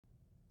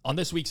On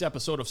this week's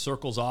episode of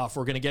Circles Off,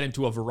 we're going to get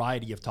into a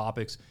variety of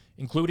topics,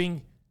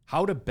 including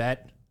how to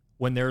bet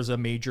when there's a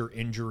major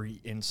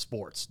injury in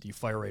sports. Do you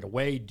fire right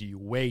away? Do you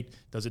wait?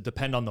 Does it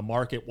depend on the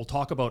market? We'll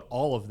talk about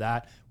all of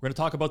that. We're going to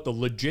talk about the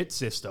legit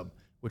system,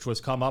 which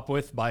was come up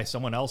with by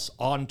someone else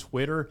on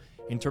Twitter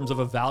in terms of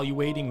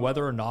evaluating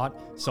whether or not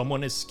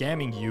someone is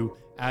scamming you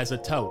as a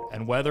tout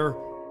and whether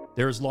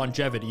there's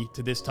longevity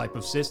to this type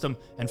of system.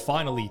 And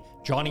finally,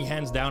 Johnny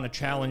hands down a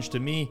challenge to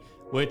me,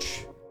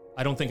 which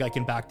I don't think I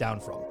can back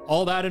down from.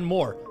 All that and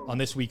more on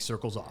this week's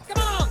Circles Off.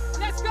 Come on,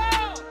 let's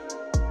go!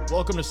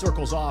 Welcome to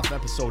Circles Off,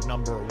 episode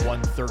number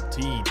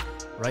 113,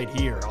 right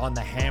here on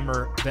the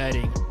Hammer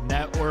Betting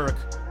Network.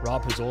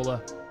 Rob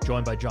Pizzola,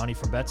 joined by Johnny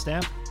from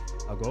BetStamp.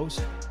 How goes?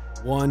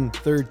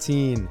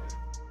 113.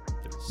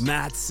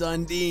 Matt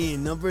Sundin,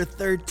 number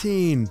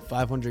 13.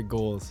 500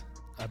 goals.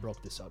 I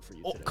broke this out for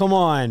you today. Come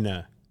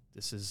on.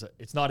 This is,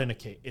 it's not in a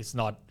case. It's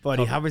not.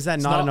 Buddy, how is that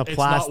not in a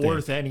plastic? It's not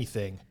worth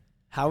anything.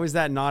 How is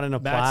that not in a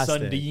Matt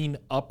plastic? Sundin,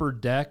 Upper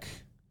Deck.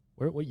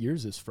 What year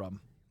is this from?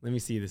 Let me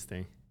see this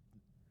thing.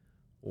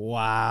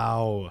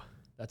 Wow.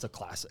 That's a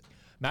classic.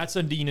 Matt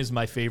Sundin is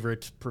my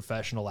favorite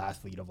professional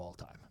athlete of all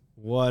time.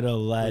 What a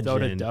legend.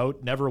 Without a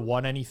doubt. Never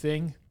won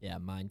anything. Yeah,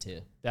 mine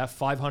too. That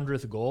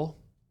 500th goal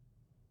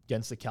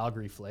against the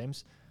Calgary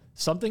Flames.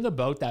 Something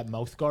about that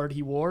mouth guard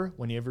he wore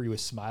whenever he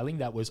was smiling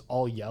that was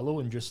all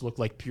yellow and just looked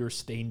like pure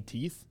stained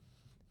teeth.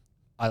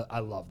 I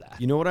love that.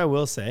 You know what I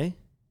will say?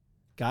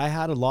 Guy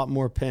had a lot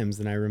more PIMs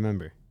than I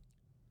remember.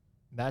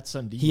 Matt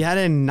Sundin. He had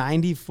a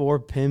 94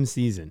 PIM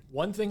season.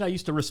 One thing I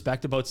used to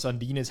respect about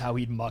Sundin is how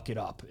he'd muck it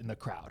up in the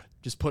crowd.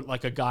 Just put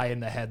like a guy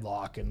in the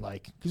headlock and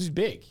like, because he's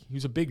big. He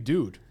was a big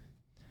dude.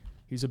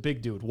 He's a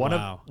big dude.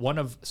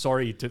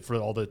 Sorry for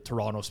all the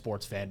Toronto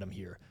sports fandom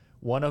here.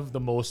 One of the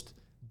most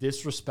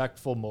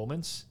disrespectful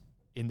moments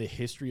in the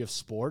history of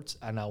sports,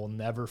 and I will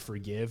never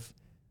forgive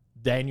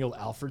Daniel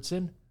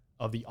Alfredson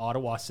of the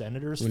Ottawa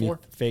Senators When for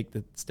he faked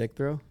the stick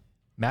throw?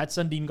 Matt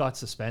Sundin got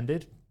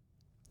suspended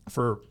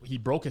he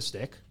broke a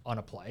stick on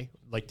a play,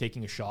 like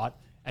taking a shot,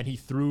 and he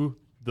threw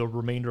the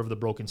remainder of the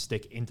broken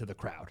stick into the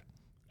crowd.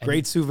 And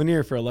Great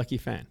souvenir for a lucky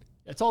fan.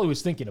 that's all he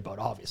was thinking about,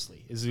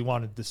 obviously, is he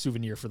wanted the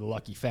souvenir for the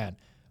lucky fan.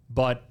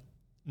 But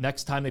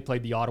next time they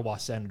played the Ottawa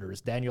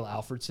Senators, Daniel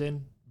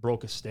Alfredson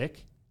broke a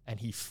stick, and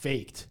he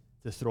faked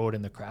to throw it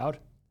in the crowd.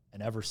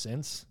 And ever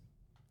since,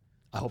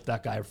 I hope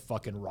that guy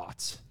fucking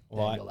rots.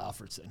 Daniel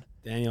Alfredson.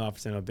 Daniel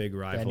Alfredson, a big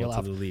rival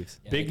to the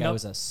Leafs. Yeah, Big that guy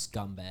was a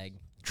scumbag.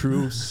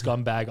 True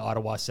scumbag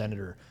Ottawa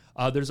Senator.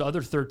 There's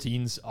other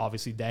 13s,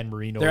 obviously. Dan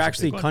Marino. They're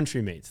actually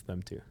country mates,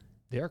 them two.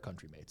 They are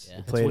country mates. Yeah.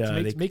 That's Played, what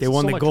makes they it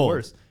won so the much gold.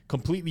 worse.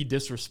 Completely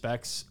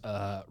disrespected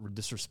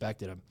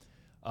him.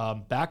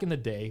 Back in the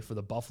day for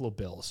the Buffalo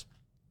Bills,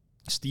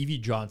 Stevie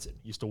Johnson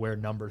used to wear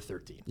number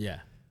 13.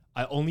 Yeah.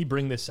 I only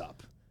bring this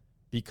up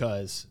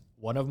because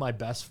one of my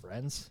best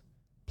friends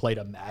played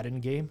a Madden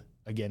game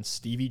against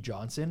Stevie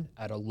Johnson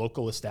at a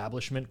local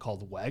establishment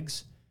called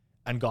Wegs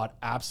and got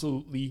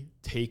absolutely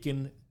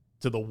taken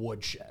to the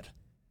woodshed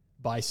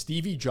by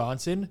Stevie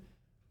Johnson.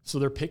 So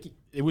they're picking,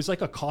 it was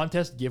like a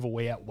contest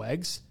giveaway at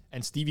Wegs,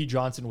 and Stevie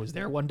Johnson was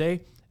there one day,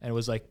 and it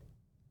was like,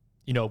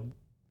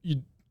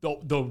 the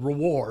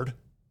reward,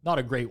 not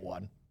a great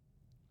one,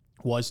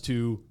 was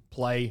to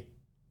play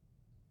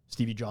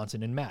Stevie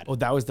Johnson in Madden. Oh,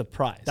 that was the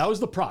prize. That was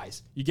the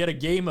prize. You get a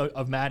game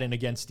of Madden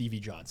against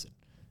Stevie Johnson.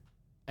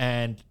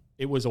 And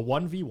it was a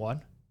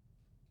 1v1.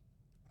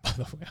 By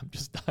the way, I'm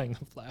just dying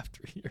of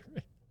laughter here.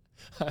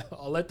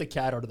 I'll let the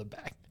cat out of the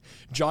bag.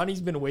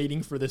 Johnny's been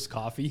waiting for this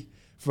coffee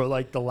for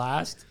like the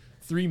last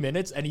 3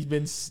 minutes, and he's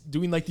been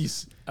doing like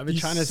these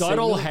trying to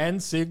subtle signal.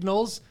 hand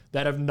signals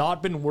that have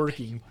not been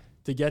working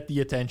to get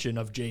the attention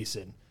of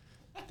Jason.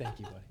 Thank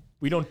you, buddy.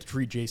 We don't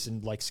treat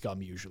Jason like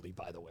scum usually,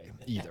 by the way,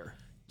 either.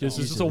 This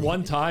is just a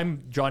one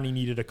time Johnny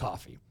needed a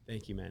coffee.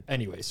 Thank you, man.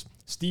 Anyways,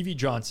 Stevie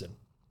Johnson.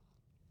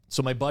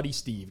 So my buddy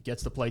Steve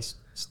gets to play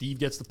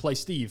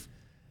Steve.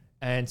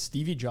 And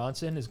Stevie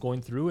Johnson is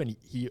going through and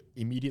he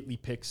immediately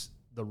picks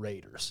the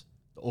Raiders,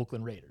 the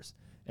Oakland Raiders.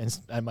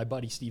 And my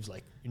buddy Steve's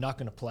like, "You're not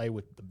going to play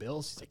with the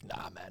Bills?" He's like,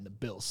 "Nah, man, the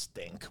Bills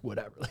stink,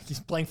 whatever." Like, he's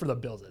playing for the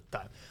Bills at the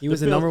time. He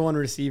was the number one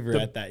receiver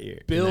at that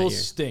year. Bills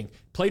stink.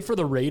 Played for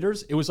the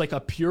Raiders. It was like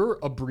a pure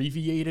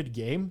abbreviated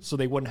game, so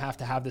they wouldn't have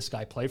to have this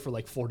guy play for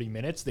like 40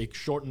 minutes. They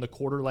shortened the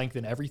quarter length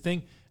and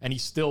everything, and he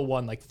still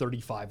won like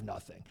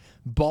 35-0.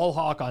 Ball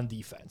hawk on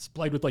defense.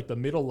 Played with like the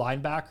middle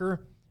linebacker,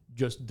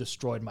 just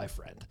destroyed my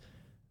friend.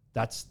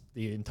 That's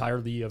the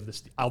entirety of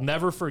this. I'll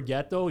never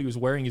forget, though, he was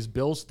wearing his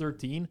Bills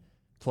 13,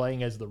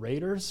 playing as the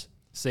Raiders,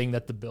 saying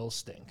that the Bills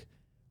stink.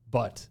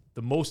 But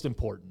the most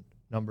important,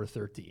 number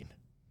 13,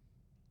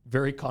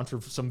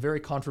 some very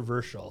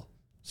controversial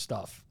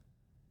stuff.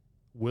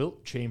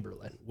 Wilt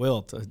Chamberlain.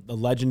 Wilt, a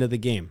legend of the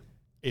game.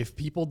 If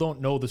people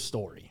don't know the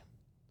story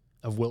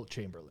of Wilt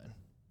Chamberlain,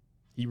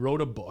 he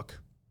wrote a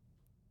book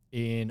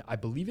in, I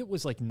believe it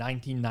was like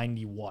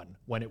 1991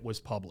 when it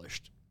was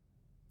published,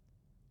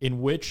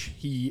 in which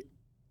he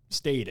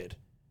stated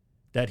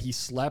that he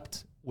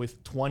slept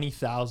with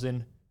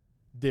 20,000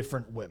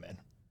 different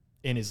women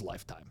in his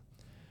lifetime.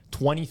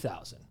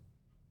 20,000.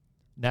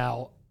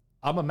 Now,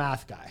 I'm a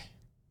math guy.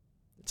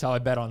 That's how I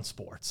bet on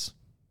sports.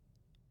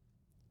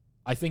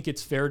 I think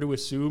it's fair to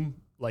assume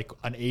like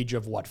an age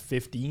of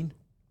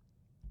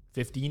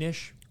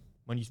 15-ish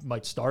when you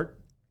might start.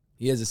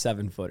 He is a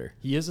 7-footer.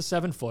 He is a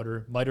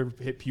 7-footer. Might have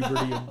hit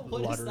puberty and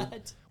What is lottery.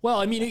 that? Well,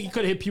 I mean, he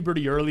could have hit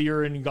puberty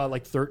earlier and he got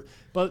like 30.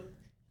 But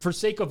for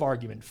sake of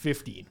argument,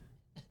 15.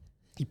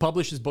 He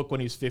published his book when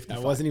he was 55.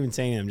 I wasn't even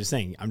saying it. I'm just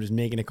saying. I'm just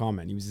making a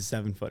comment. He was a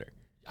 7-footer.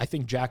 I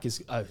think Zach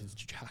is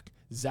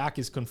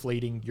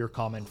conflating your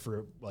comment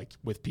for like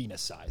with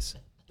penis size.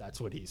 That's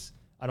what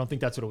I don't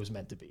think that's what it was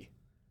meant to be.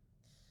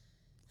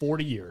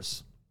 40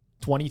 years,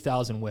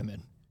 20,000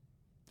 women,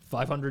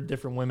 500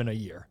 different women a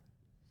year,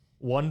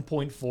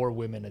 1.4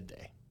 women a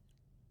day.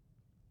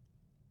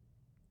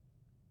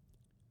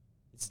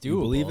 It's doable. Do you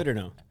believe it or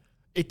no?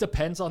 It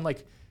depends on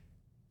like,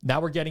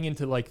 now we're getting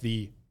into like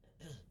the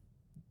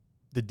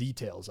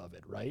details of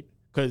it, right?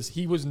 Because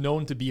he was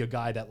known to be a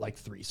guy that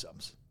liked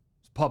threesomes.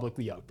 It's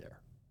publicly out there.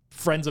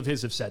 Friends of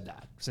his have said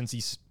that since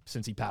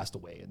he passed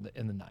away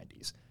in the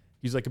 90s.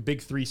 He's like a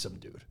big threesome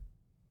dude.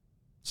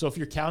 So if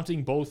you're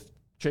counting both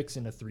chicks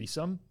in a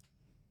threesome,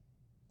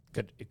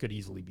 it could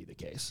easily be the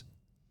case.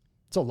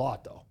 It's a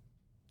lot though.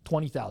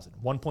 20,000,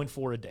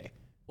 1.4 a day.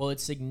 Well, it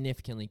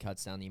significantly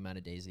cuts down the amount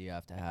of days that you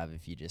have to have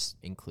if you just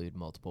include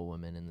multiple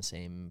women in the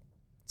same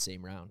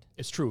round.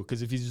 It's true,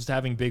 because if he's just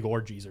having big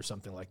orgies or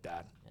something like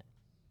that. Yeah.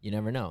 You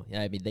never know.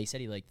 Yeah, I mean, they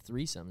said he liked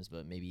threesomes,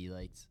 but maybe he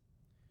liked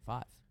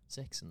 5,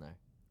 6 in there.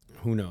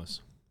 Who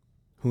knows?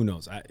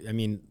 I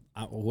mean,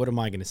 what am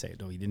I going to say?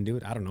 No, he didn't do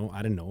it. I don't know.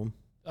 I didn't know him.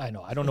 I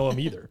know. I don't know him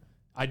either.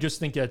 I just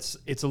think it's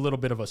a little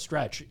bit of a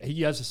stretch.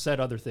 He has said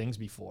other things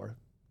before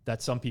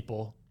that some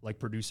people, like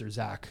producer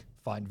Zach,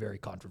 find very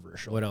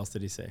controversial. What else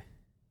did he say?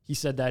 He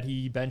said that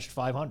he benched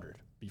 500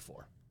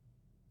 before.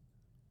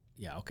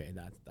 Yeah, okay,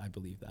 I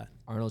believe that.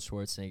 Arnold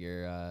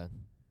Schwarzenegger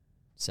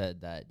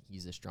said that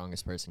he's the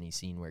strongest person he's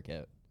seen work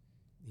out.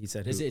 He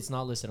said It's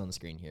not listed on the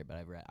screen here,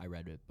 but I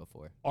read it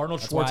before. Arnold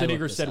That's why I Schwarzenegger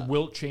looked said this up.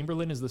 Wilt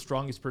Chamberlain is the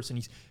strongest person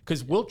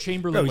because Wilt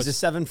Chamberlain Bro, he's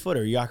was a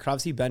 7-footer. You could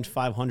obviously bench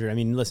 500. I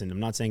mean, listen, I'm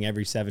not saying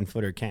every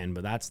 7-footer can,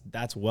 but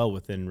that's well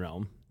within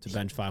realm to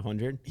bench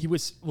 500. he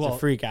was He's a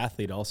freak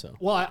athlete also.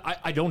 Well,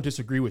 I don't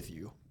disagree with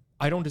you.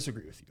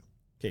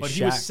 Okay, But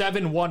he was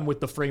 7'1" with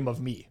the frame of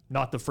me,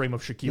 not the frame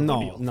of Shaquille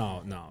O'Neal.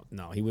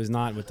 No. He was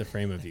not with the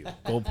frame of you.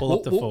 Go pull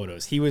up the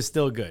photos. He was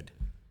still good.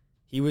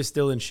 He was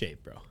still in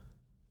shape, bro.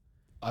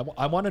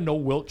 I want to know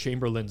Wilt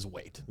Chamberlain's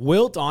weight.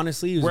 Wilt,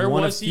 honestly, was Where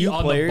one was of he few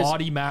on players. the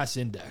body mass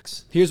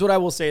index? Here's what I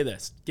will say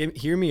this.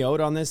 Hear me out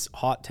on this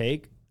hot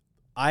take.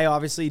 I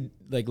obviously,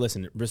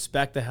 listen,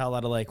 respect the hell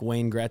out of,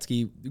 Wayne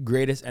Gretzky,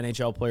 greatest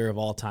NHL player of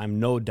all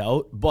time, no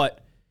doubt.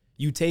 But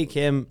you take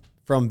him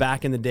from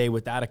back in the day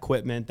with that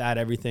equipment, that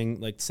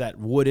everything, set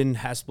wooden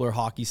Hespler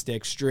hockey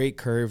stick, straight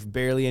curve,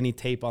 barely any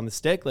tape on the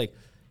stick.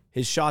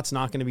 His shot's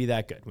not going to be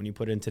that good when you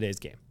put it in today's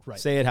game. Right.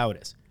 Say it how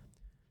it is.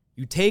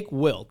 You take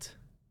Wilt,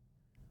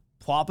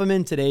 plop him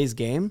in today's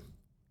game,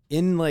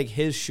 in,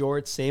 his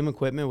shorts, same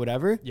equipment,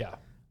 whatever. Yeah.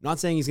 Not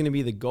saying he's going to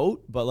be the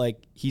GOAT, but,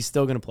 he's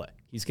still going to play.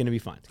 He's going to be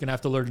fine. He's going to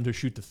have to learn to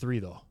shoot the three,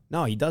 though.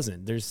 No, he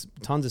doesn't. There's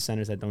tons of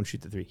centers that don't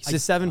shoot the three. He's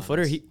a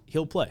 7-footer.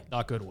 He'll play.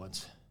 Not good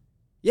ones.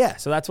 Yeah,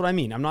 so that's what I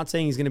mean. I'm not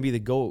saying he's going to be the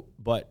GOAT,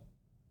 but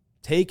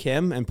take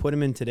him and put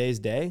him in today's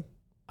day.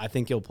 I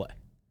think he'll play.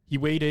 He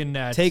weighed in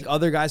at... Take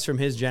other guys from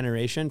his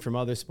generation, from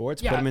other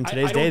sports, put them in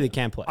today's day, they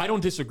can't play. I don't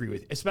disagree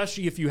with it,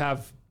 especially if you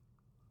have...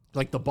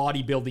 the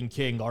bodybuilding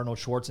king, Arnold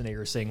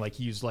Schwarzenegger, saying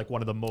he's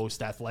one of the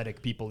most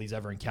athletic people he's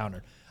ever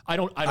encountered.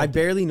 I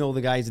barely know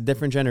the guy. He's a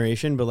different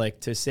generation,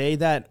 but to say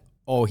that,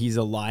 he's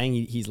lying,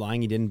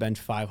 he didn't bench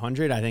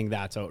 500, I think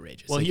that's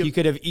outrageous. Well, he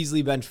could have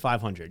easily benched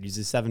 500. He's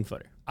a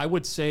 7-footer. I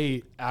would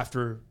say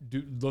after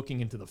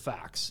looking into the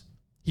facts,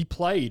 he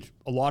played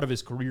a lot of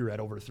his career at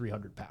over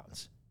 300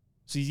 pounds.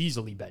 So he's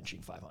easily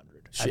benching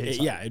 500.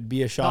 Yeah, it'd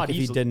be a shock if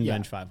he didn't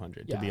bench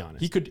 500, to be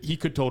honest. He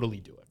could totally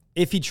do it.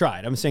 If he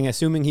tried. I'm saying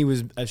assuming he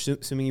was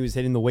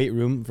hitting the weight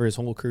room for his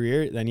whole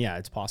career, then yeah,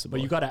 it's possible.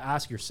 But you got to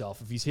ask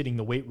yourself, if he's hitting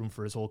the weight room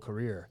for his whole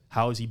career,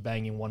 how is he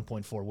banging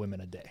 1.4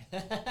 women a day?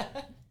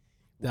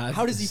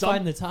 How does he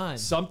find the time?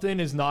 Something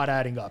is not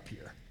adding up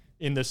here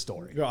in this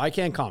story. Bro, I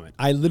can't comment.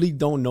 I literally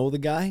don't know the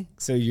guy,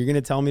 so you're going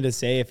to tell me to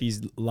say if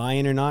he's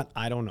lying or not?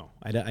 I don't know.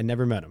 I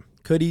never met him.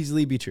 Could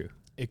easily be true.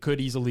 It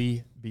could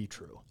easily be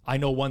true. I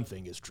know one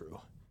thing is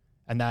true,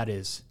 and that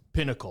is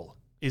Pinnacle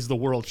is the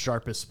world's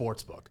sharpest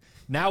sports book.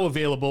 Now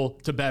available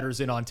to bettors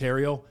in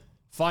Ontario.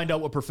 Find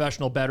out what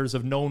professional bettors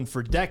have known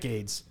for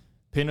decades.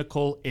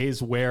 Pinnacle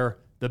is where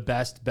the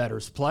best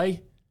bettors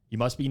play. You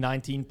must be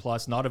 19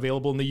 plus, not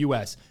available in the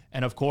U.S.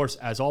 And of course,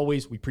 as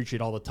always, we preach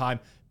it all the time.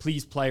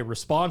 Please play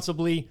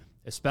responsibly,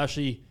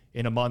 especially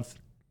in a month,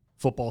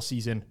 football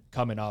season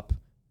coming up.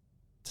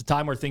 It's a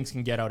time where things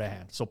can get out of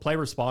hand. So play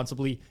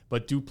responsibly,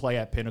 but do play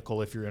at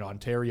Pinnacle if you're in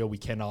Ontario. We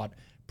cannot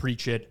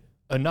preach it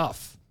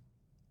enough.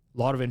 A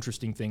lot of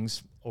interesting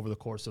things over the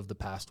course of the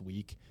past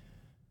week.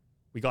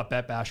 We got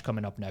Bet Bash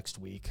coming up next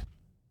week.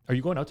 Are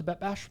you going out to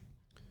Bet Bash?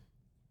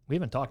 We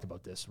haven't talked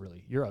about this,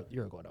 really. You're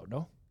going out,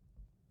 no?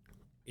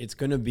 it's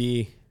going to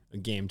be a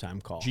game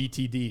time call.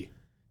 GTD. It's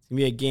going to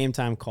be a game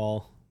time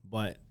call,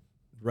 but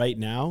right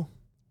now,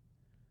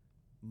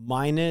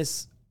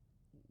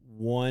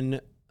 -1,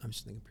 I'm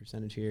just thinking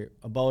percentage here,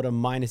 about a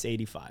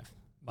 -85.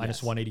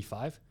 Minus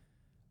 185.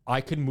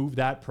 I could move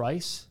that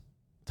price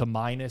to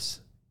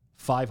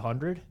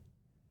 -500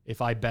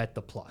 if I bet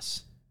the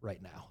plus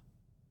right now.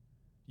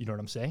 You know what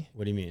I'm saying?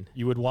 What do you mean?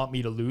 You would want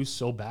me to lose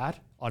so bad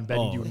on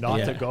betting you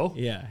not to go?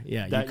 Yeah,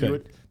 That you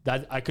could.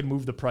 that I could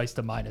move the price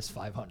to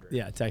 -500.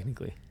 Yeah,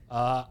 technically.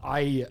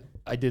 I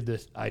did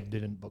this. I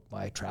didn't book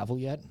my travel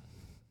yet.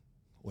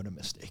 What a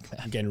mistake,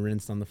 man. Getting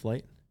rinsed on the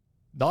flight.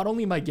 Not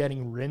only am I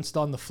getting rinsed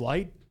on the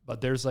flight,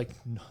 but there's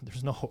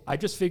no. I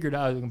just figured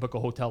out I can book a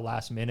hotel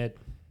last minute.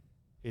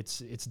 It's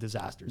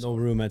disasters. No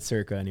room at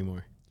Circa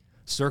anymore.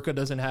 Circa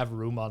doesn't have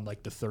room on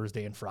like the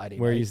Thursday and Friday.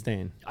 Where night. are you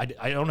staying? I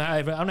don't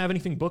have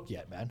anything booked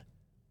yet, man.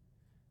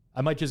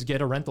 I might just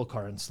get a rental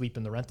car and sleep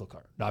in the rental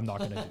car. No, I'm not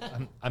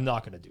gonna. I'm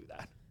not gonna do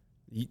that.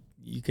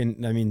 You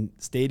can. I mean,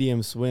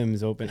 Stadium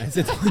Swim's open. I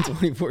said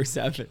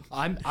 24/7.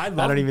 I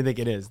don't even think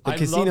it is. The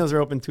casinos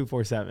are open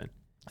 247.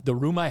 The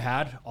room I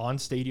had on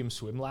Stadium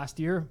Swim last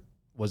year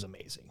was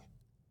amazing,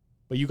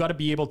 but you got to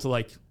be able to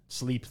like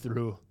sleep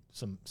through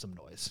some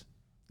noise.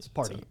 It's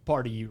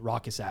party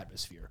raucous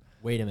atmosphere.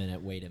 Wait a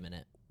minute.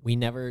 We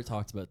never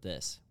talked about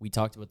this. We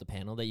talked about the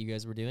panel that you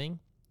guys were doing,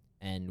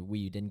 and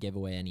we didn't give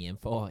away any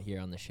info here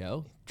on the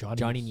show.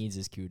 Johnny needs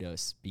his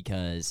kudos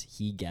because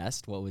he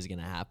guessed what was going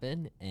to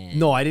happen. And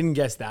no, I didn't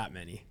guess that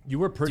many. You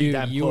were pretty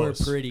damn close. You were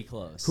pretty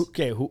close.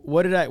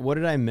 What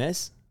did I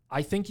miss?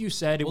 I think you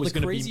said it was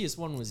going to be... the craziest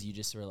one was you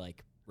just were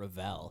like,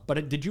 Ravel.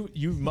 But did you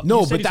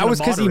No, you but that was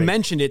because he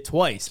mentioned it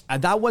twice.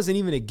 That wasn't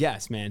even a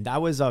guess, man.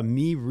 That was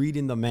me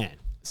reading the man.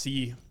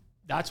 See,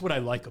 that's what I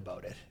like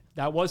about it.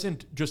 That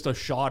wasn't just a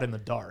shot in the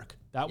dark.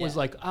 That was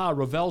like,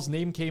 Ravel's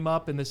name came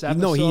up in this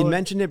episode. No, he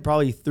mentioned it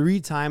probably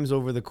 3 times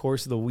over the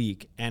course of the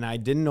week, and I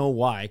didn't know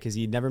why because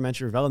he'd never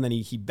mentioned Ravel, and then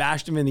he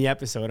bashed him in the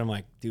episode. I'm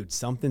like, dude,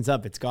 something's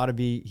up. It's got to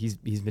be he's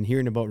been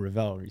hearing about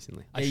Ravel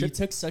recently. Yeah, you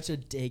took such a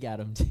dig at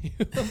him, too.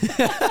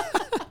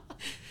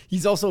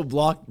 He's also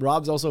blocked.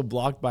 Rob's also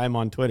blocked by him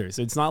on Twitter,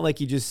 so it's not like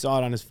he just saw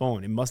it on his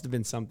phone. It must have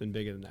been something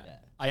bigger than that. Yeah.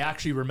 I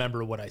actually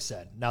remember what I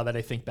said. Now that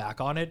I think back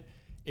on it,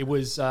 it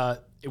was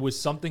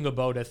something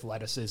about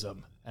athleticism,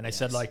 and I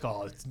said like,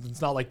 oh,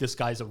 it's not like this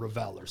guy's a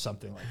Ravel or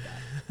something like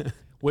that,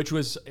 which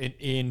was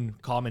in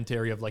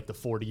commentary of like the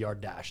 40-yard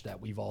dash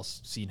that we've all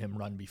seen him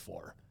run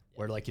before,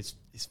 where like his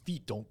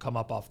feet don't come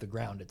up off the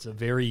ground. It's a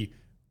very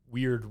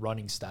weird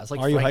running style. It's like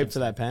Are you hyped for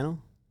that panel?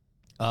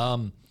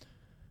 I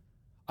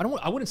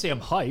wouldn't say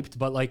I'm hyped,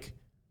 but like,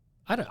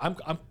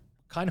 I'm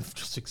kind of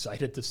just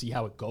excited to see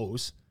how it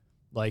goes.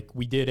 Like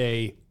we did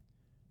a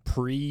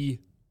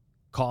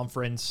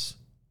pre-conference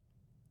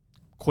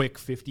quick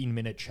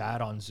 15-minute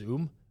chat on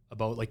Zoom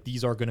about like,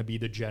 these are going to be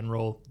the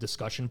general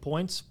discussion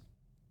points.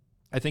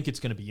 I think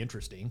it's going to be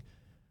interesting.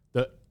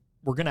 We're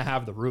going to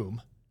have the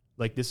room.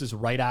 Like this is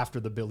right after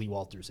the Billy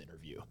Walters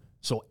interview.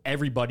 So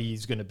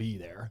everybody's going to be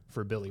there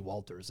for Billy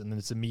Walters. And then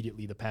it's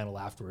immediately the panel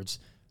afterwards.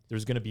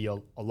 There's going to be a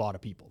lot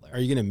of people there. Are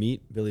you going to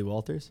meet Billy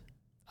Walters?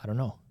 I don't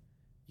know.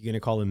 You going to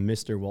call him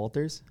Mr.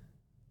 Walters?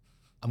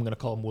 I'm going to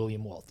call him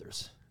William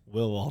Walters.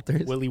 Will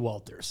Walters? Willie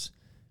Walters.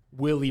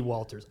 Willie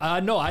Walters.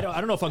 No, I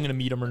don't know if I'm going to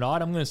meet him or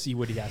not. I'm going to see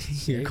what he has to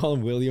say. You call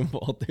him William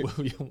Walters.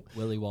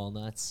 Willie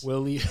Walnuts.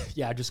 Willie.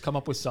 Yeah, just come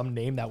up with some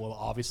name that will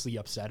obviously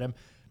upset him.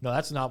 No,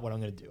 that's not what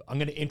I'm going to do. I'm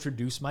going to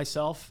introduce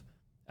myself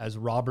as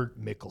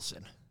Robert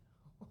Mickelson.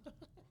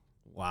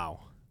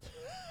 Wow.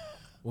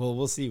 Well,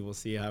 we'll see. We'll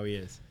see how he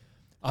is.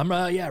 I'm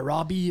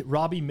Robbie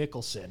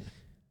Mickelson.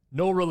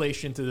 No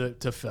relation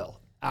to Phil.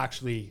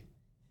 Actually,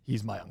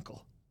 he's my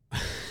uncle.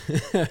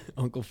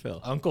 Uncle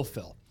Phil. Uncle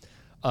Phil.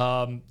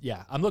 I'm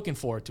looking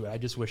forward to it. I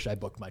just wish I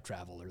booked my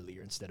travel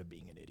earlier instead of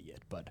being an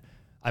idiot. But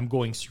I'm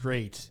going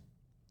straight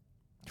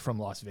from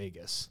Las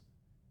Vegas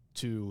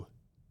to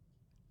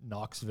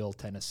Knoxville,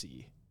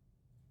 Tennessee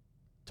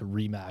to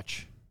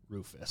rematch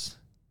Rufus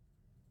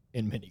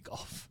in mini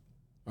golf.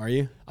 Are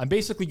you? I'm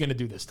basically going to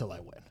do this till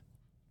I win.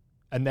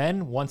 And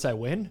then once I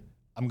win,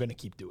 I'm going to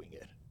keep doing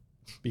it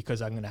because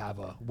I'm going to have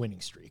a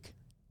winning streak.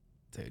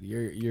 Dude,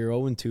 you're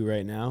 0-2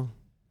 right now.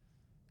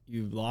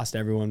 You've lost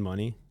everyone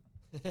money.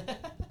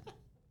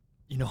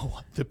 You know,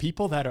 the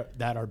people that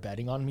are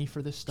betting on me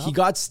for this stuff. He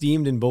got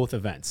steamed in both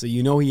events. So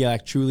you know he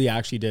truly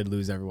actually did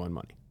lose everyone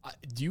money.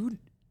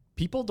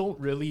 People don't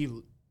really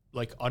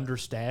like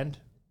understand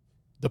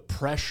the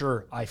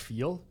pressure I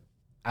feel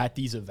at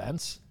these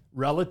events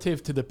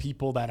relative to the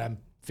people that I'm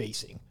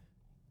facing.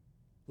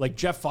 Like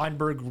Jeff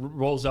Feinberg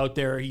rolls out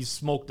there, he's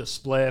smoked a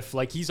spliff,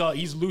 like he's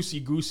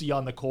loosey-goosey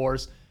on the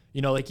course.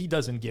 You know, like he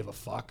doesn't give a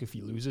fuck if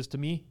he loses to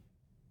me.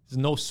 There's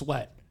no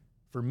sweat.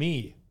 For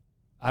me,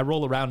 I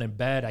roll around in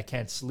bed, I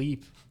can't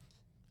sleep.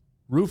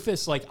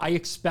 Rufus, like I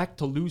expect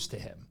to lose to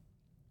him.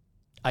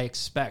 I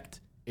expect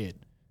it,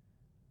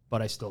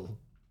 but I still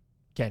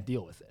can't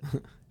deal with it.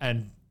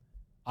 And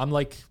I'm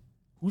like,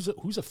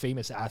 who's a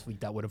famous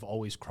athlete that would have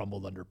always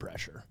crumbled under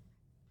pressure?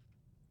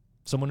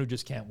 Someone who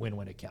just can't win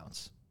when it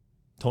counts.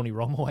 Tony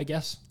Romo, I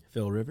guess.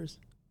 Phil Rivers?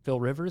 Phil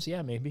Rivers,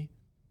 yeah, maybe.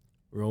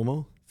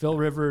 Romo? Phil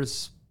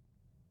Rivers,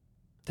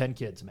 10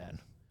 kids, man.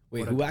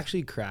 Wait, who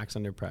actually cracks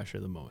under pressure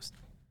the most?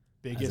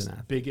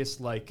 Biggest,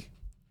 like,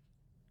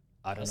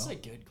 I don't know.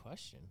 That's a good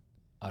question.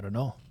 I don't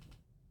know.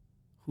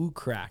 Who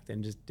cracked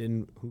and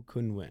who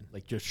couldn't win?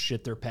 Like, just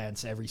shit their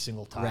pants every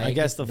single time. Greg I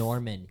guess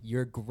Norman.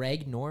 You're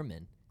Greg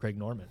Norman. Greg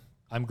Norman.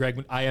 I'm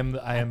Greg. I am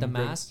At the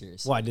Greg.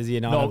 Masters. Why does he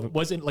not? No, it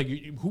wasn't like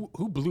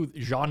who blew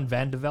Jean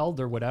Van de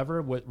Velde or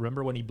whatever.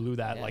 Remember when he blew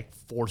that like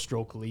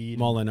 4-stroke lead?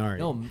 Molinari.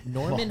 No,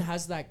 Norman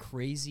has that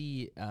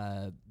crazy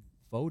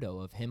photo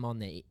of him on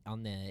the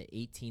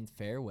 18th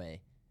fairway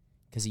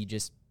because he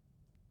just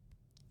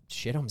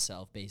shit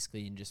himself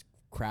basically and just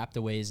crapped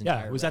away his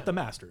entire. Yeah, it was at the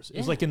Masters. It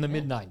was like in the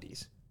mid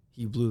 '90s.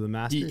 He blew the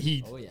Masters.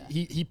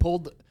 He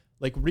pulled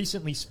like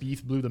recently.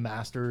 Spieth blew the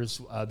Masters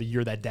the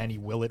year that Danny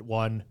Willett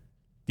won.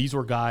 These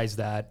were guys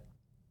that,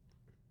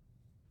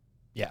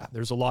 yeah,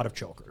 there's a lot of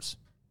chokers.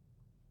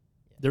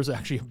 There's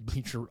actually a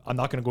Bleacher. I'm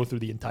not going to go through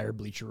the entire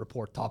Bleacher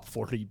Report top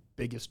 40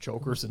 biggest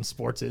chokers in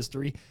sports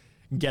history.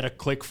 Get a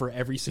click for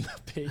every single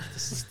page.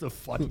 This is the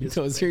funniest.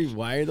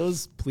 Why are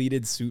those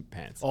pleated suit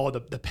pants? Oh,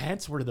 the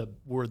pants were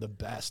the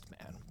best,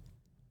 man.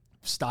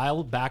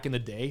 Style back in the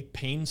day.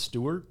 Payne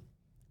Stewart,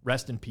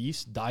 rest in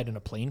peace, died in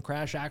a plane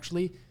crash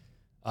actually.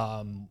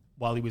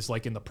 While he was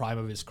like in the prime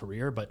of his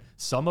career, but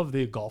some of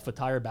the golf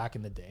attire back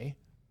in the day.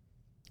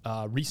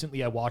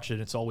 Recently I watched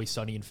It's Always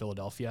Sunny in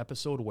Philadelphia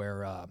episode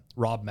where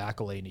Rob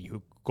McElhaney,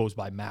 who goes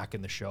by Mac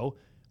in the show,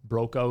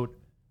 broke out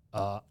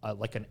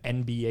like an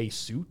NBA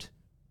suit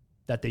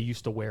that they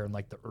used to wear in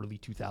like the early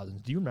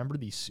 2000s. Do you remember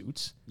these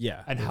suits?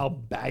 Yeah. And how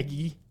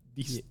baggy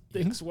these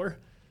things were?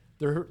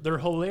 They're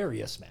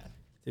hilarious, man.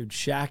 Dude,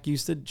 Shaq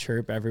used to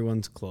chirp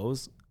everyone's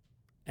clothes,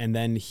 and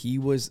then he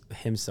was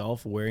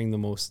himself wearing the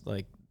most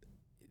like.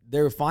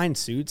 They were fine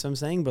suits, I'm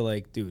saying, but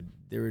like, dude,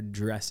 they were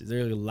dresses.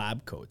 They're like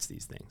lab coats,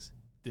 these things.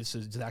 This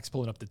is Zach's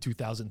pulling up the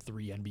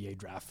 2003 NBA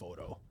draft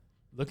photo.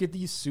 Look at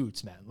these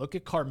suits, man. Look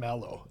at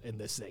Carmelo in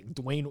this thing.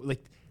 Dwayne,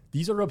 like,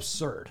 these are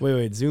absurd.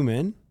 Wait, zoom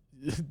in.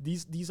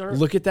 These are.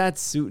 Look at that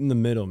suit in the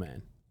middle,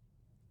 man.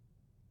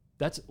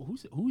 That's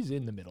who's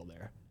in the middle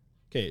there.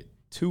 Okay,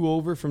 2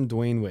 over from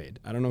Dwayne Wade.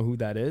 I don't know who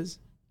that is.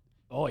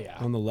 Oh yeah,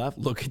 on the left.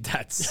 Look at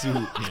that suit,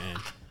 man.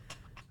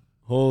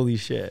 Holy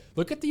shit.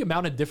 Look at the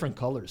amount of different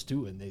colors,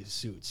 too, in these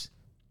suits.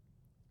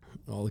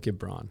 Oh, look at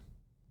Braun.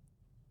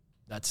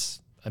 This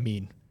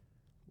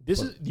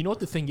is, you know what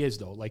the thing is,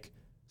 though? Like,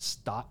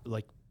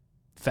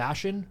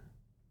 fashion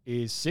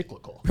is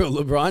cyclical. Bro,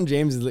 LeBron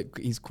James,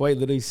 he's quite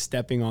literally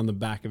stepping on the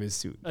back of his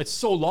suit. It's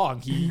so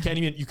long, you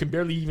can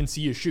barely even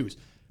see his shoes.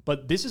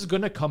 But this is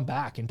going to come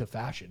back into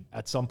fashion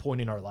at some point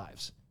in our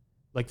lives.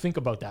 Like, think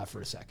about that for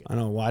a second. I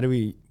don't know. Why do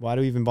we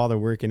even bother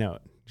working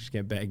out? Just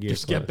get baggy.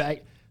 Just get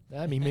back.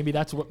 I mean, maybe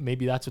that's what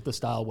the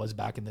style was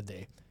back in the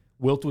day.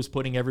 Wilt was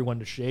putting everyone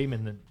to shame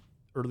in the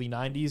early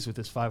 90s with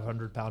his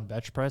 500-pound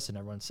bench press, and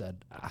everyone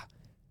said,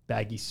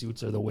 baggy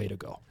suits are the way to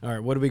go. All right,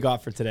 what do we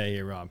got for today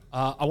here, Rob?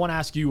 I want to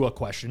ask you a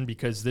question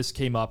because this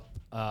came up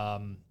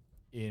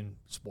in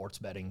sports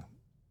betting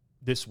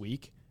this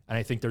week, and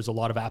I think there's a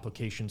lot of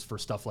applications for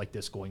stuff like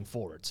this going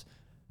forwards.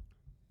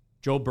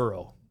 Joe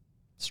Burrow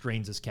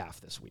strains his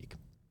calf this week.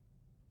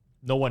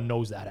 No one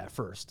knows that at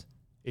first.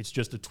 It's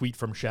just a tweet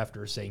from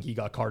Schefter saying he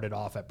got carted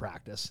off at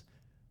practice.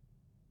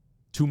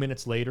 2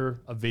 minutes later,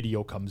 a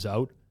video comes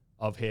out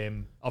of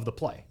the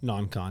play.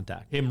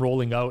 Non-contact. Him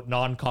rolling out,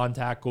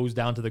 non-contact, goes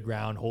down to the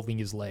ground, holding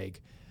his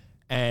leg.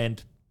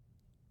 And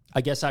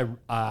I guess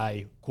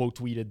I quote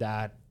tweeted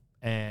that,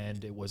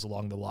 and it was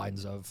along the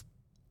lines of,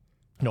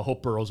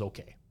 hope Burrow's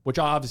okay, which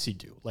I obviously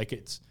do. Like,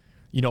 it's,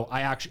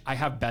 I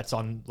have bets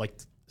on like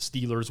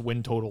Steelers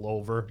win total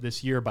over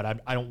this year, but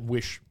I don't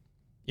wish,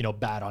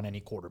 bad on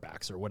any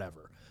quarterbacks or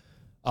whatever.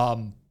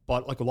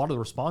 But like a lot of the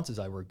responses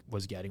I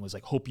was getting was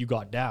like, hope you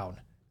got down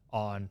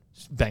on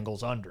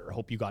Bengals under,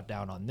 hope you got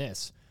down on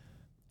this.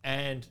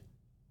 And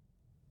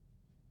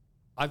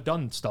I've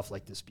done stuff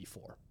like this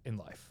before in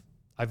life.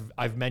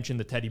 I've mentioned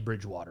the Teddy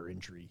Bridgewater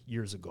injury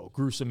years ago.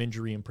 Gruesome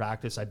injury in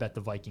practice. I bet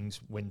the Vikings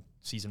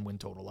season win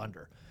total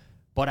under.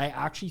 But I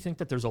actually think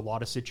that there's a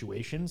lot of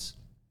situations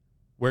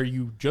where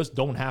you just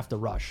don't have to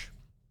rush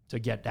to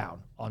get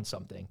down on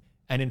something.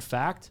 And in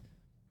fact,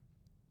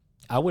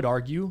 I would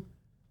argue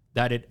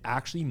that it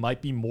actually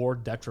might be more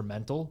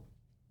detrimental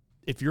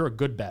if you're a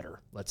good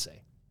bettor, let's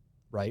say,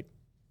 right?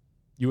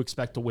 You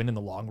expect to win in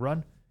the long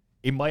run.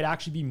 It might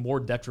actually be more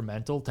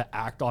detrimental to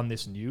act on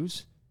this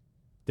news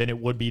than it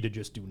would be to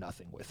just do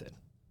nothing with it.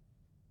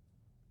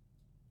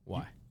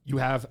 Why? You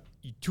have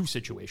 2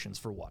 situations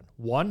for one.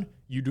 One,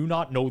 you do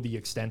not know the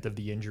extent of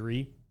the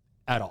injury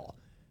at all.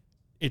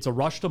 It's a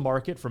rush to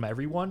market from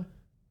everyone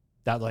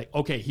that like,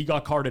 okay, he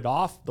got carted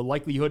off. The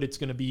likelihood it's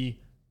going to be,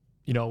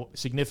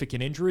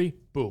 significant injury,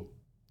 boom,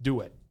 do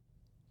it.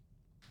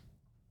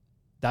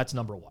 That's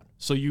number one.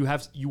 So you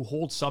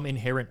hold some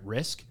inherent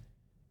risk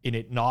in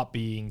it not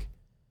being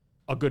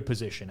a good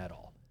position at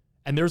all.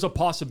 And there's a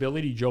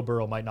possibility Joe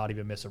Burrow might not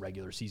even miss a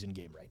regular season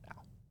game right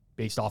now.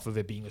 based off of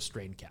it being a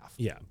strained calf.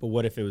 Yeah, but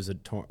what if it was a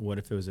torn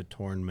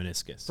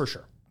meniscus? For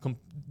sure.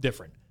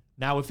 Different.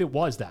 Now, if it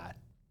was that,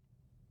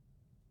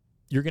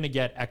 you're going to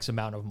get X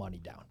amount of money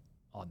down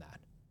on that.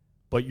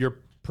 But you're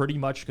pretty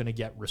much going to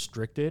get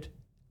restricted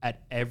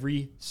at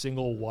every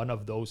single one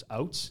of those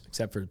outs.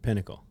 Except for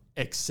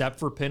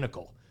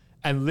Pinnacle.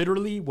 And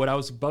literally what I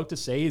was about to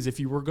say is if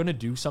you were going to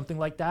do something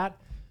like that,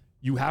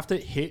 you have to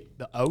hit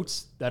the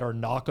outs that are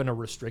not going to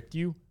restrict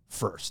you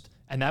first.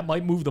 And that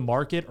might move the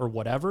market or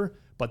whatever,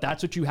 but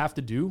that's what you have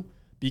to do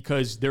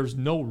because there's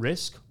no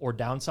risk or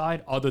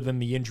downside other than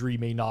the injury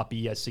may not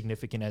be as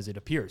significant as it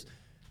appears.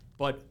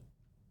 But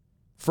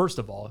first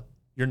of all,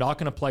 you're not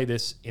going to play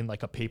this in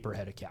like a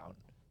paperhead account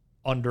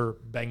under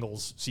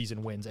Bengals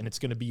season wins, and it's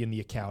going to be in the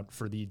account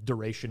for the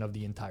duration of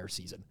the entire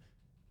season.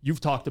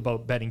 You've talked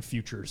about betting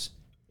futures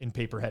in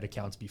paperhead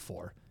accounts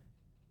before.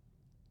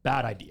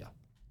 Bad idea.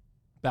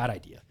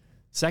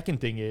 Second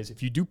thing is,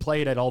 if you do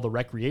play it at all the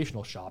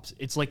recreational shops,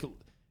 it's like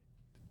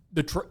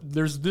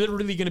there's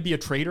literally going to be a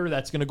trader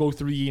that's going to go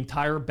through the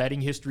entire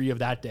betting history of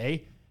that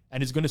day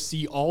and is going to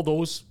see all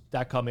those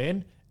that come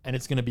in, and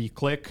it's going to be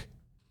click,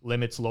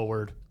 limits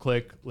lowered,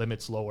 click,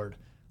 limits lowered.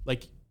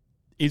 Like,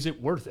 is it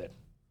worth it?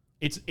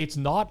 It's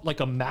not like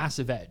a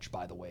massive edge,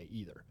 by the way,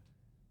 either.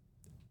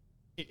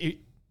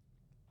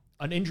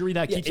 An injury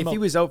that keeps him out. If he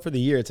was out for the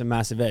year, it's a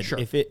massive edge. Sure.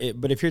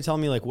 But if you're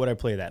telling me like what I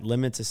play that,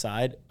 limits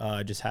aside,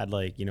 just had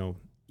like,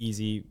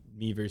 easy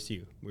me versus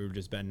you. We were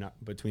just betting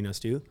between us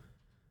two.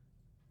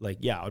 Like,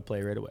 yeah, I would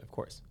play right away, of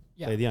course.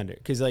 Yeah. Play the under.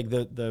 Because like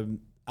the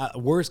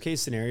worst case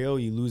scenario,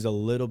 you lose a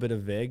little bit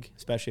of VIG,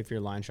 especially if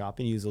you're line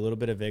shopping. You use a little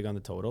bit of VIG on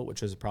the total,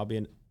 which is probably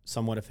a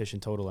somewhat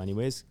efficient total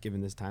anyways,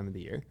 given this time of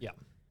the year. Yeah.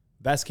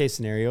 Best case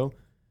scenario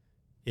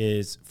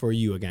is for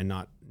you, again,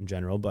 not in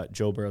general, but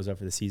Joe Burrow's out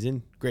for the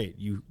season. Great.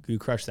 You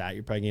crush that.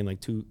 You're probably getting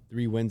like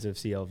 2-3 wins of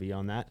CLV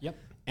on that. Yep.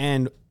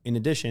 And in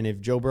addition, if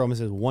Joe Burrow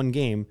misses one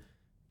game,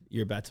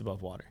 your bet's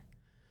above water.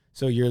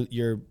 So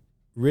you're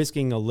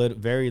risking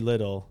very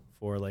little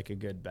for like a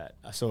good bet.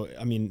 So,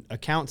 I mean,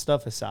 account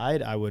stuff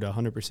aside, I would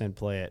 100%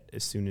 play it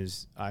as soon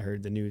as I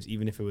heard the news,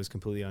 even if it was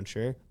completely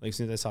unsure. Like, as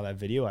soon as I saw that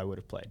video, I would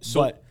have played.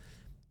 But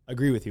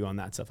agree with you on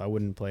that stuff. I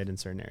wouldn't play it in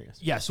certain areas.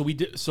 Yeah,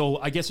 so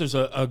I guess there's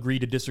a agree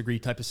to disagree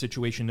type of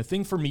situation. The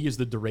thing for me is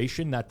the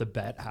duration that the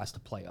bet has to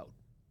play out.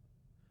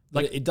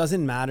 Like, it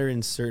doesn't matter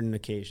in certain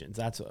occasions.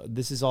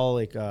 This is all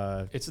like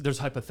there's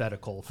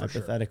hypotheticals,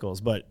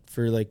 sure. But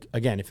for like,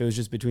 again, if it was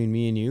just between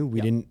me and you,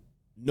 we didn't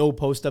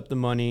post up the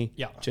money.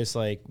 Yeah. Just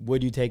like,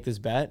 would you take this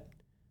bet?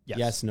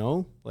 Yes,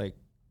 no. Like,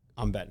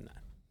 I'm betting that.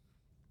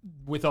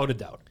 Without a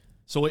doubt.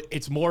 So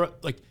it's more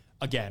like,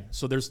 again,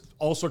 so there's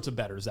all sorts of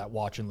bettors that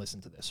watch and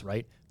listen to this,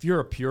 right? If you're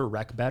a pure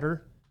rec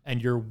bettor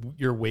and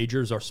your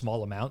wagers are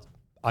small amounts,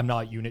 I'm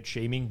not unit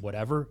shaming,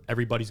 whatever.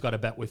 Everybody's got to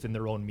bet within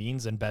their own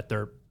means and bet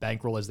their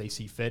bankroll as they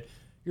see fit.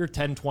 You're a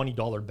 $10,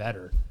 $20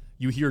 bettor.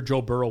 You hear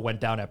Joe Burrow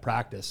went down at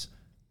practice,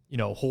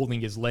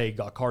 holding his leg,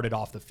 got carted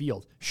off the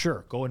field.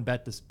 Sure, go and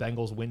bet this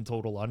Bengals win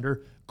total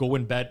under. Go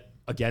and bet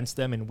against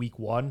them in week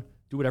 1.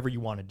 Do whatever you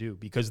want to do,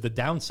 because the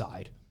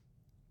downside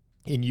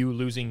in you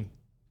losing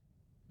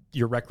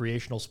your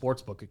recreational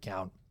sportsbook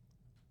account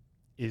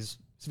is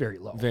very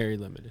low. Very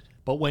limited.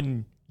 But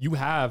when you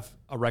have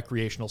a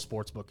recreational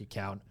sportsbook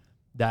account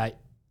that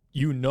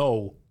you're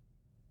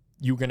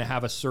going to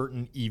have a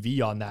certain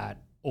EV on that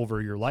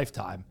over your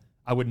lifetime,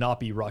 I would not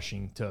be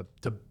rushing to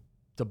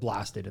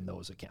blast it in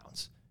those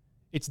accounts.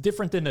 It's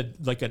different than an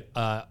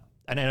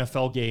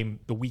NFL game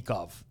the week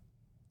of,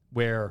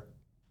 where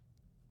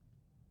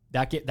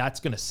that's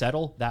going to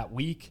settle that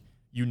week.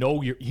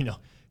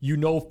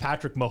 If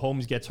Patrick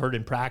Mahomes gets hurt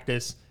in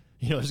practice,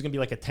 there's going to be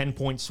like a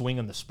 10-point swing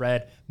on the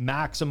spread,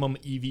 maximum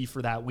EV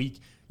for that week.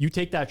 You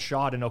take that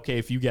shot and, okay,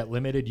 if you get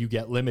limited, you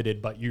get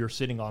limited, but you're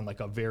sitting on like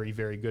a very,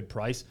 very good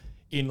price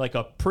in like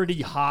a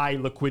pretty high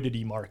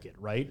liquidity market,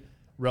 right?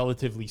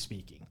 Relatively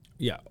speaking.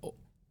 Yeah.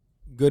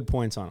 Good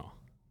points on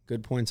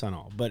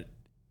all. But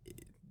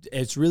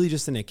it's really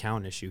just an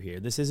account issue here.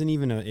 This isn't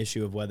even an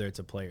issue of whether it's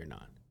a play or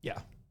not.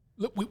 Yeah.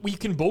 Look, we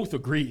can both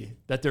agree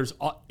that there's,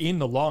 in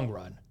the long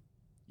run,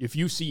 if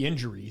you see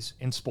injuries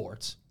in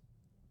sports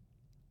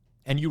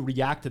and you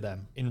react to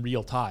them in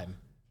real time,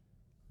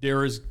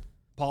 there is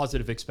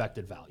positive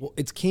expected value. Well,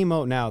 it's came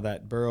out now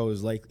that Burrow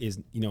is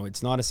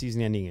it's not a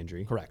season-ending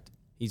injury. Correct.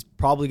 He's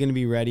probably going to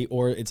be ready,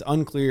 or it's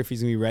unclear if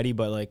he's going to be ready,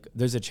 but like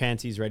there's a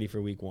chance he's ready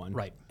for week 1.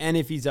 Right. And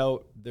if he's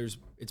out,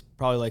 it's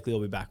probably likely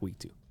he'll be back week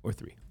 2 or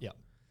 3. Yeah.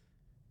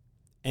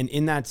 And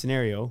in that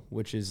scenario,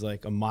 which is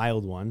like a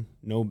mild one,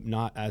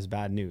 not as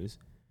bad news,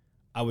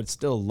 I would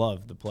still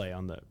love the play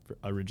on the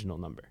original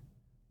number.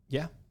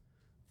 Yeah.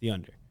 The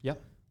under.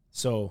 Yep.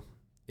 So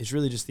it's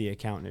really just the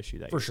account issue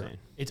that you're saying.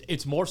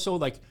 It's more so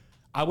like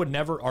I would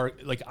never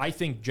I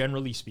think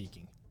generally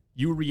speaking,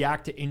 you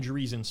react to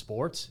injuries in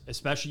sports,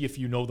 especially if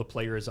you know the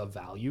player is of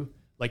value.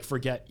 Like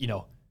forget,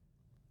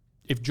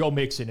 if Joe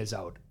Mixon is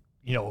out,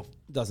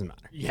 doesn't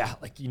matter. Yeah,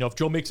 like if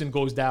Joe Mixon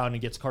goes down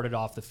and gets carted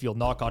off the field,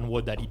 knock on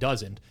wood that he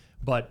doesn't,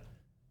 but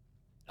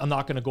I'm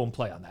not going to go and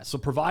play on that. So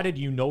provided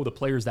you know the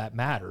players that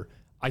matter,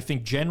 I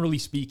think generally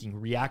speaking,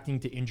 reacting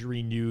to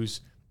injury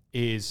news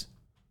is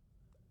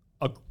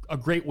a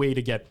great way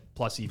to get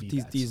plus EV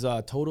bets. These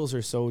totals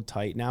are so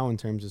tight now in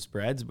terms of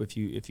spreads.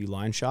 If you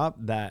line shop,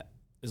 that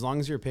as long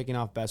as you're picking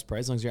off best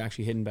price, as long as you're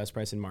actually hitting best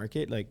price in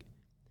market, like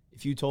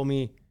if you told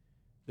me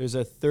there's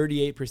a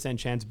 38%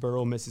 chance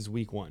Burrow misses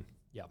week 1,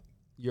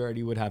 you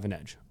already would have an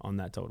edge on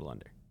that total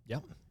under.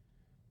 Yep.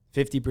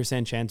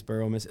 50% chance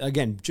Burrow miss,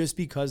 again, just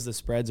because the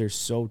spreads are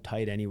so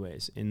tight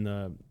anyways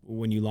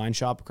when you line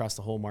shop across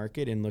the whole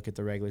market and look at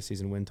the regular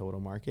season win total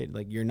market,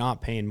 like you're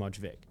not paying much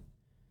vig.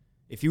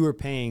 If you were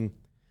paying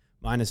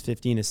minus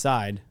 15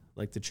 aside,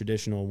 like the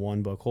traditional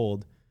one book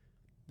hold,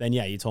 then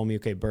you told me,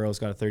 okay, Burrow's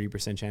got a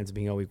 30% chance of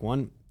being out week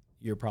 1.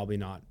 You're probably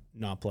not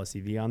plus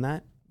EV on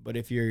that. But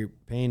if you're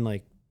paying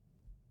like,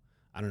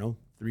 I don't know,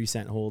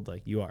 3-cent hold,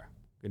 like you are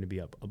going to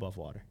be up above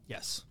water.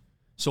 Yes.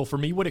 So for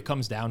me, what it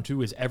comes down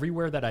to is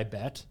everywhere that I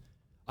bet,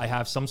 I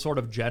have some sort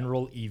of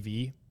general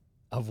EV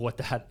of what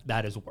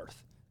that is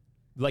worth.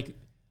 Like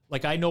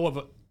I know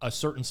of a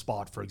certain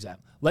spot, for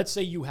example. Let's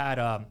say you had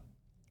a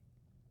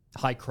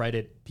high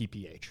credit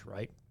PPH,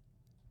 right?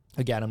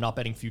 Again, I'm not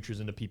betting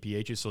futures into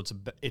PPHs, so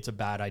it's a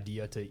bad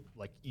idea to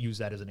like use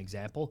that as an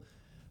example.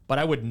 But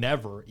I would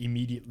never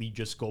immediately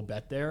just go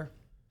bet there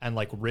and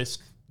like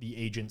risk the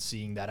agent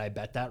seeing that I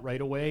bet that right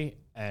away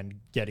and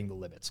getting the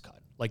limits cut.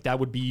 Like that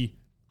would be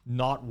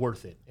not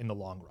worth it in the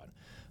long run.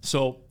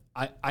 So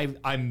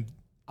I'm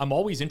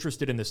always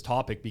interested in this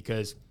topic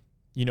because,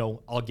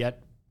 I'll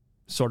get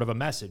sort of a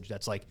message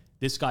that's like,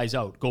 this guy's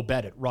out, go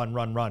bet it,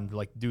 run,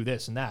 like do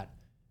this and that.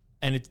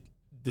 And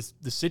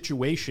the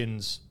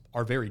situations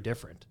are very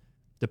different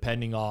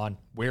depending on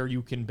where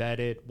you can bet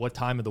it, what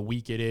time of the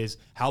week it is,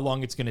 how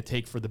long it's going to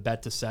take for the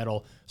bet to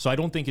settle. So I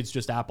don't think it's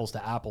just apples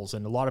to apples.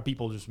 And a lot of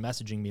people just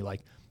messaging me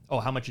like, oh,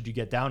 how much did you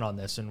get down on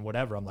this and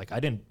whatever. I'm like, I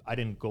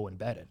didn't go and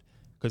bet it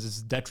because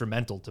it's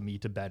detrimental to me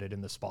to bet it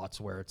in the spots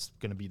where it's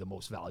going to be the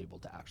most valuable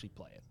to actually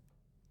play it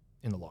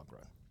in the long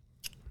run.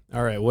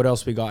 All right, what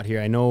else we got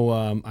here? I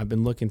know I've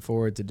been looking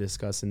forward to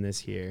discussing this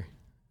here.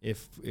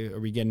 Are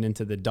we getting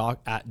into the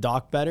Doc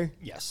Better?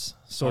 Yes.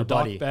 So our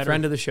Doc buddy, Better,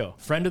 friend of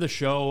the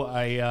show.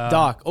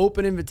 Doc,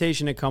 open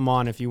invitation to come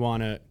on if you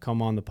want to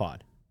come on the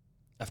pod.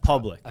 I've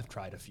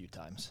tried a few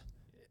times.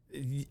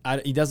 He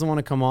doesn't want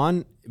to come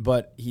on,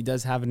 but he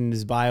does have it in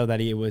his bio that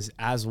he was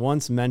as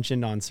once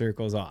mentioned on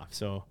Circles Off.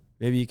 So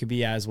maybe you could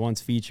be as once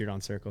featured on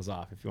Circles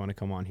Off if you want to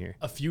come on here.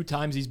 A few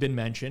times he's been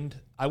mentioned.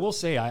 I will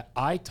say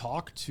I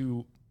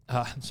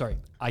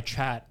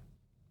chat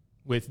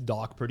with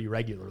Doc pretty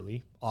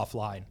regularly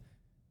offline.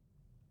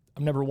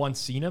 I've never once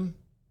seen him,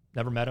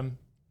 never met him,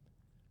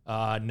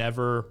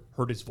 never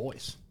heard his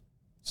voice.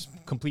 It's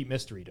a complete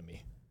mystery to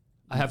me.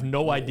 I have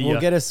no idea.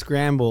 We'll get a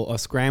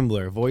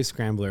voice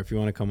scrambler if you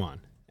want to come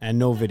on, and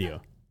no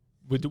video.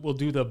 We'll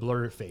do the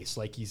blur face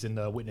like he's in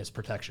the witness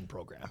protection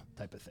program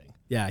type of thing.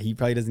 Yeah, he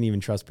probably doesn't even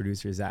trust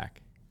producer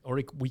Zach.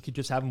 Or we could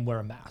just have him wear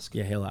a mask.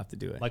 Yeah, he'll have to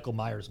do it. Michael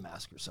Myers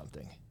mask or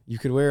something. You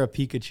could wear a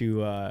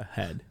Pikachu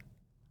head.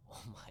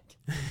 Oh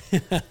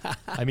my!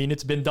 I mean,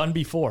 it's been done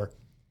before.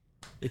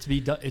 It's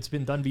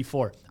been done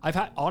before.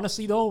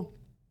 Honestly though,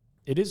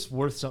 it is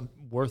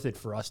worth it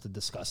for us to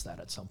discuss that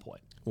at some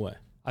point. What?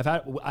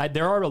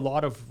 There are a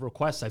lot of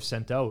requests I've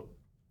sent out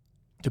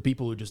to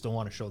people who just don't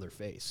want to show their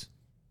face.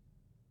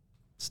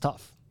 It's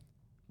tough.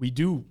 We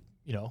do,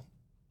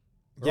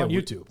 we're on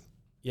YouTube.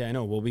 Yeah, I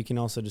know. Well, we can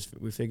also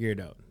we figure it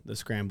out. The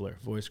scrambler,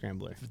 voice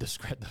scrambler. The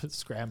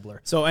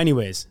scrambler. So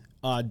anyways,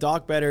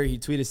 Doc Better, he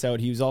tweeted us out.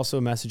 He was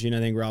also messaging, I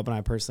think, Rob and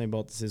I personally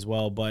about this as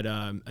well. But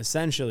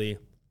essentially,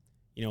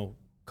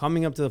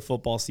 coming up to the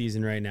football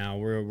season right now,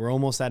 we're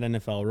almost at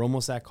NFL. We're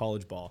almost at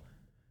college ball.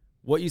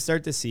 What you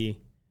start to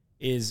see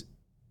is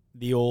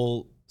the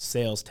old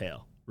sales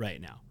tail right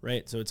now,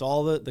 right? So it's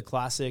all the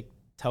classic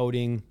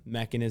touting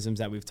mechanisms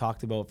that we've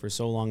talked about for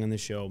so long on the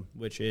show,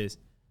 which is,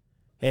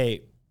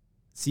 hey,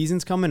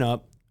 season's coming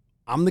up.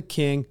 I'm the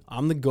king.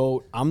 I'm the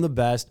GOAT. I'm the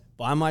best.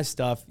 Buy my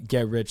stuff.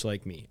 Get rich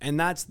like me. And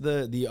that's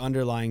the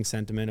underlying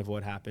sentiment of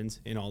what happens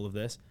in all of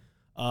this.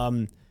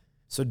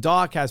 So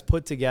Doc has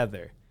put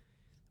together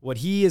what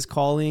he is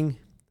calling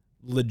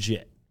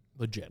legit,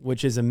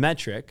 which is a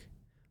metric,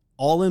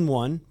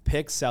 all-in-one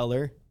pick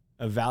seller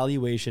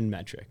evaluation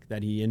metric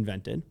that he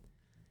invented,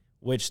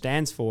 which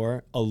stands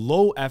for a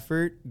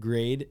low-effort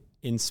grade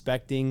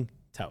inspecting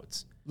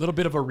touts. A little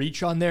bit of a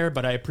reach on there,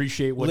 but I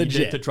appreciate what he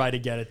did to try to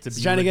get it to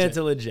be trying legit. to get it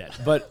to legit.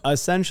 But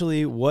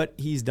essentially what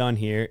he's done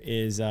here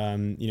is,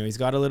 he's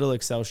got a little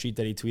Excel sheet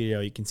that he tweeted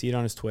out. You can see it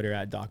on his Twitter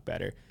at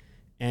DocBetter.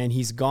 And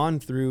he's gone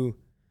through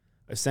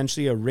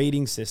essentially a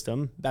rating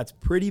system that's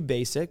pretty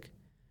basic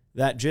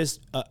that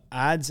just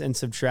adds and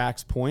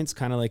subtracts points,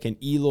 kind of like an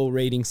ELO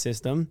rating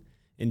system.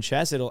 In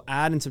chess, it'll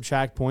add and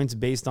subtract points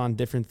based on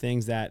different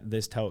things that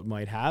this tout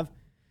might have.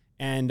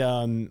 And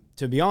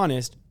to be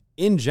honest,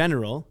 in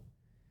general,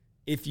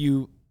 if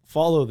you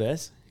follow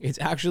this, it's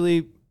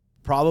actually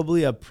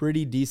probably a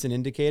pretty decent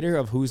indicator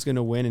of who's going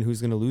to win and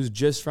who's going to lose,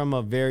 just from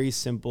a very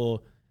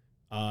simple,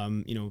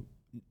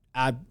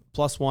 add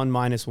 +1,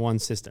 -1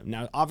 system.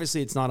 Now,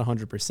 obviously, it's not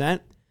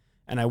 100%.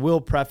 and I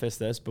will preface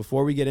this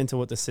before we get into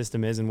what the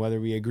system is and whether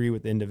we agree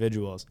with the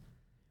individuals.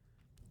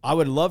 I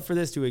would love for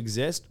this to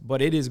exist,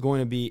 but it is going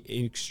to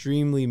be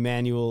extremely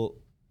manual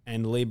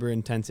and labor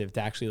intensive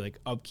to actually like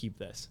upkeep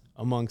this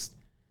amongst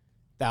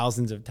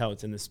thousands of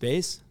touts in the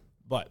space.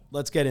 But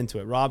let's get into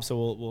it, Rob.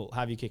 So we'll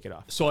have you kick it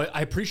off. So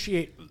I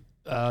appreciate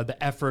the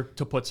effort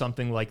to put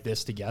something like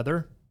this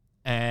together,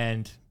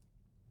 and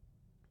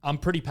I'm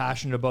pretty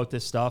passionate about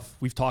this stuff.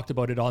 We've talked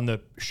about it on the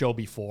show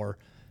before.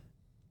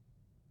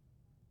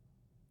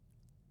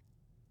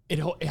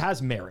 It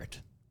has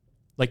merit.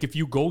 Like if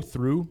you go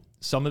through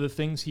some of the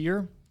things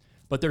here,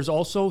 but there's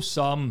also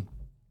some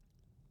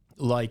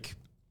like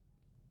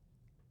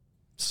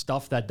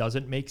stuff that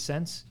doesn't make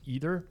sense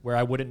either, where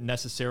I wouldn't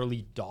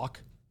necessarily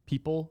dock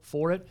people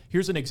for it.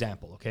 Here's an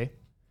example, okay?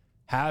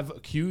 Have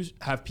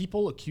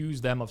people accuse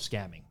them of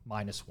scamming,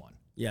 -1.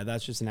 Yeah,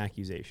 that's just an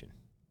accusation.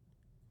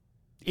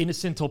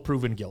 Innocent till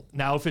proven guilt.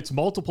 Now, if it's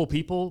multiple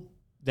people,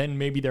 then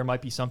maybe there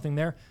might be something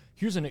there.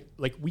 Here's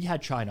like we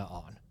had China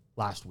on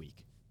last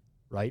week,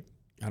 right?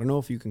 I don't know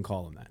if you can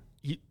call him that.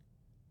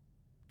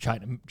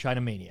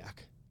 China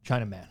maniac,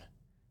 China man.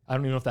 I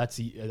don't even know if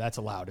that's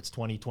allowed. It's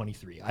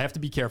 2023. I have to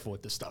be careful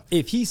with this stuff.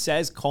 If he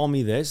says, call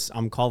me this,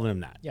 I'm calling him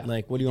that. Yeah.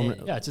 Like, what do you want me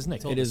to... Yeah, it's his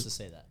nick. Told us to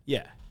say that.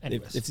 Yeah.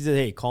 If he says,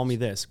 hey, call me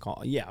this,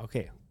 yeah,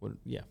 okay. Well,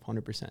 yeah,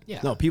 100%.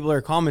 Yeah. No, people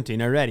are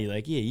commenting already.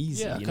 Like, yeah,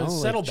 easy. Yeah, you know,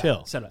 settle like,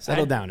 down. chill.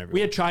 Settle down, everyone.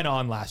 We had China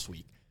on last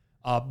week.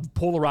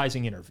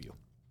 Polarizing interview.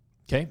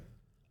 Okay?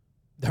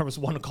 There was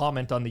one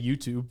comment on the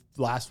YouTube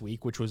last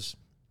week, which was,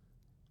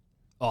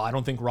 I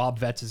don't think Rob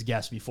vets his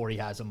guests before he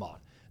has him on.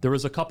 There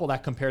was a couple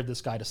that compared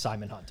this guy to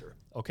Simon Hunter,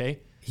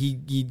 okay?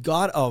 He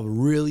got a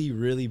really,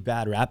 really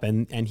bad rap,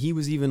 and he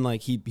was even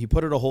like, he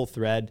put it a whole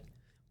thread.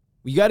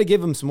 We got to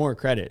give him some more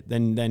credit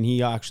than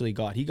he actually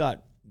got. He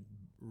got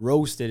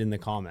roasted in the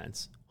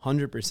comments,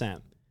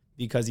 100%,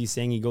 because he's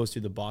saying he goes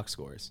through the box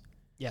scores.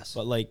 Yes.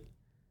 But, like,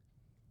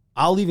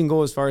 I'll even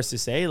go as far as to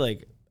say,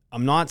 like,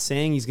 I'm not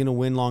saying he's going to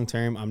win long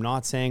term. I'm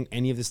not saying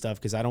any of this stuff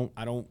because I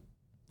don't,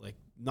 like,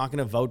 not going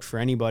to vouch for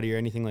anybody or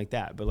anything like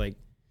that. But, like,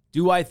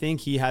 do I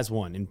think he has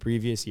won in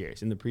previous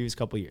years, in the previous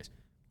couple of years?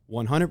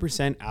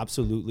 100%,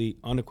 absolutely,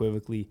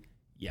 unequivocally,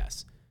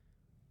 yes.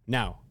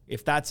 Now,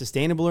 if that's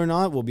sustainable or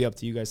not will be up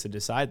to you guys to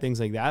decide, things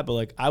like that. But,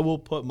 like, I will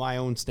put my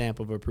own stamp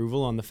of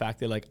approval on the fact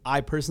that, like, I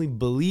personally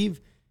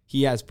believe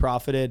he has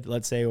profited,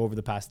 let's say, over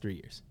the past 3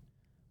 years.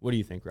 What do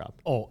you think, Rob?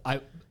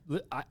 I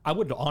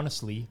would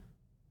honestly,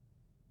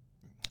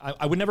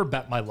 I would never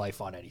bet my life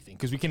on anything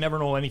because we can never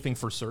know anything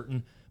for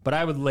certain, but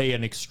I would lay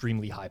an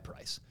extremely high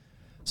price.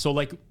 So,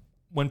 like,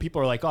 when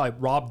people are like,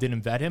 Rob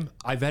didn't vet him,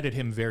 I vetted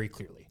him very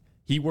clearly.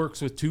 He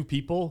works with two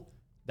people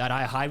that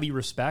I highly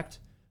respect,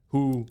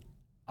 who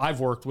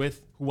I've worked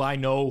with, who I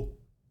know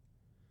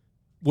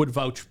would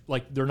vouch,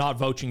 like, they're not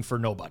vouching for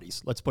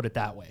nobodies. Let's put it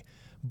that way.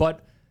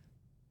 But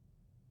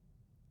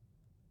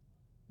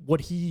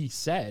what he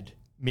said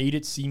made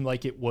it seem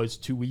like it was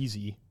too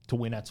easy to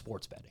win at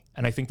sports betting.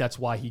 And I think that's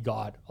why he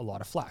got a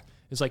lot of flack.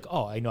 It's like,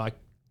 I know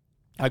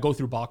I go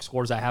through box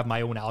scores. I have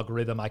my own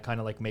algorithm. I kind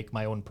of like make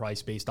my own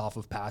price based off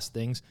of past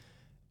things.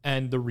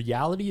 And the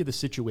reality of the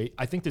situation,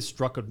 I think this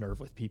struck a nerve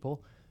with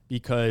people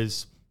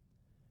because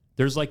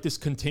there's like this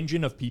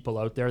contingent of people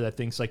out there that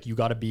thinks like you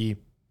got to be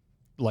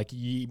like,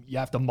 you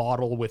have to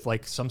model with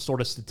like some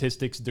sort of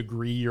statistics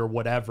degree or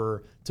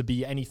whatever to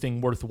be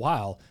anything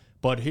worthwhile.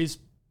 But his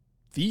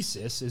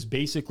thesis is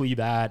basically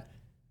that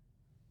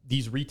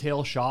these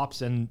retail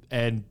shops and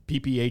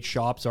PPH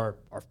shops are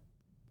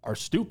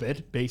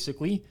stupid,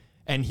 basically.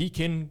 And he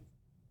can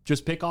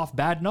just pick off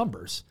bad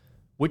numbers,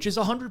 which is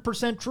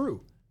 100%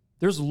 true.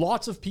 There's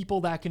lots of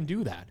people that can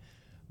do that.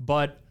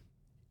 But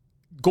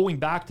going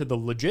back to the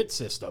legit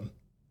system,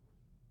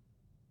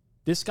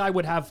 this guy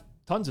would have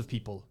tons of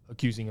people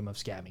accusing him of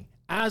scamming,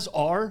 as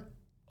are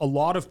a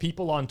lot of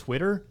people on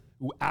Twitter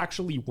who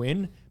actually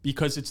win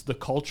because it's the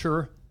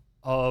culture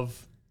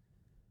of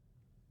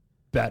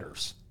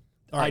bettors.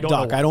 All right,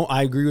 Doc,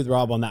 I agree with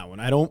Rob on that one.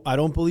 I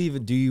don't believe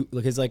it. Do you?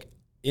 Because like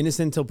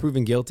innocent until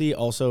proven guilty.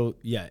 Also,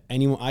 yeah,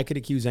 anyone, I could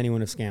accuse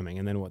anyone of scamming,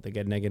 and then what? They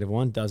get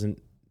 -1.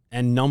 Doesn't,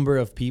 and number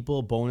of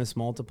people bonus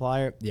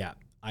multiplier. Yeah,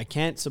 I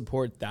can't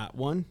support that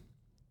one.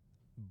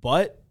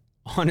 But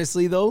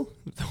honestly, though,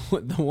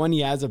 the one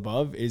he has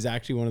above is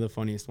actually one of the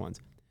funniest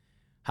ones.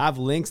 Have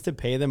links to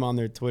pay them on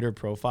their Twitter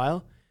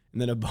profile,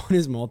 and then a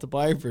bonus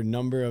multiplier for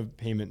number of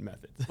payment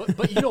methods.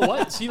 But you know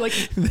what? See, like,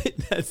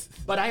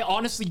 but I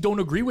honestly don't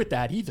agree with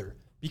that either,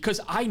 because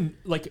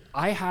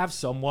I have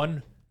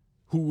someone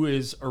who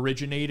has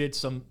originated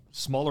some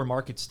smaller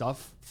market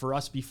stuff for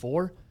us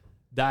before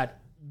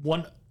that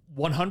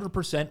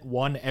 100%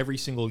 won every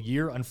single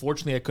year.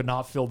 Unfortunately, I could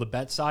not fill the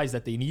bet size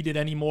that they needed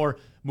anymore.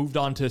 Moved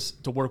on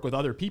to work with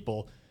other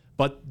people,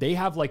 but they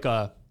have like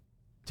a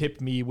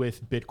tipped me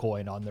with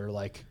Bitcoin on their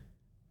like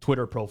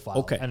Twitter profile.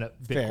 Okay, and a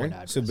Bitcoin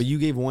address. So, but you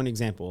gave one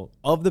example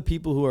of the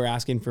people who are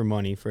asking for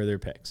money for their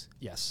picks.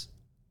 Yes.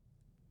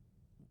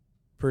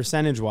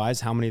 Percentage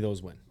wise, how many of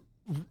those win?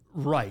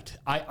 Right.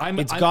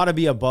 It's got to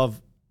be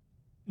above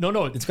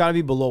No. It's got to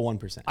be below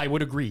 1%. I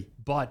would agree.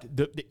 But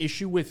the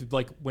issue with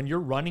like when you're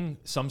running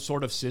some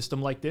sort of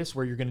system like this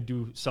where you're going to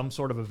do some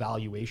sort of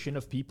evaluation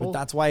of people. But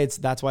that's why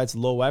it's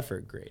low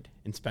effort grade,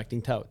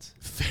 inspecting touts.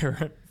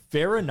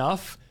 Fair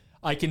enough.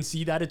 I can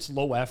see that it's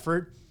low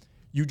effort.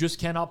 You just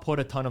cannot put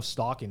a ton of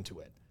stock into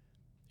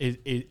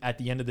it. At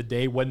the end of the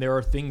day, when there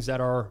are things that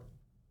are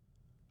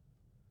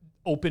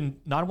open,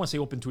 not I want to say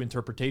open to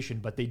interpretation,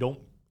 but they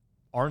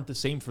aren't the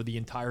same for the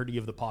entirety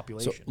of the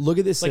population. So look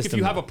at this system. Like if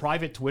you have a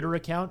private Twitter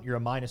account, you're a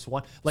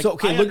 -1. Like so,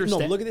 okay, I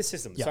understand. look at this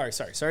system. Yeah.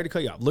 Sorry to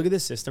cut you off. Look at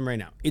this system right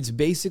now. It's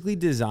basically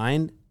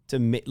designed to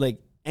make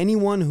like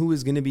anyone who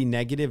is going to be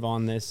negative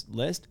on this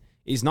list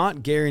is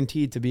not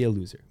guaranteed to be a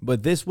loser.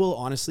 But this will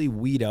honestly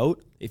weed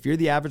out, if you're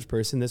the average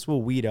person, this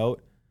will weed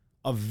out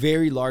a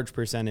very large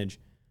percentage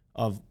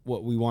of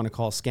what we want to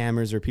call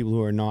scammers or people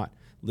who are not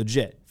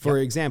legit. For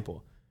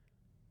example,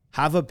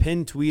 have a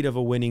pinned tweet of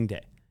a winning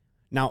day.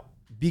 Now,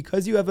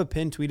 because you have a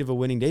pinned tweet of a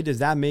winning day, does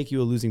that make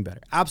you a losing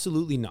bettor?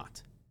 Absolutely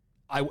not.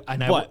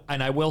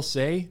 I will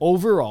say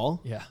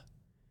overall,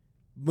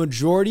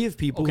 majority of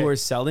people Okay. who are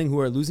selling, who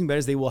are losing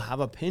bettors, they will have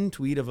a pinned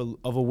tweet of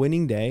a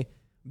winning day.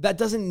 That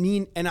doesn't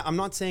mean, and I'm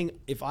not saying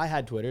if I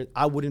had Twitter,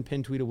 I wouldn't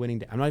pin tweet a winning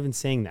day. I'm not even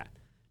saying that.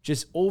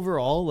 Just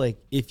overall,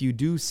 like if you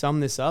do sum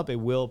this up, it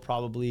will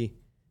probably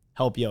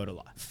help you out a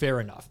lot.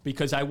 Fair enough.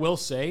 Because I will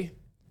say,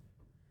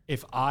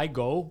 if I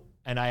go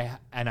and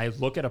I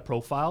look at a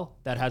profile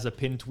that has a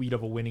pinned tweet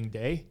of a winning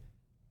day,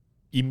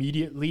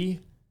 immediately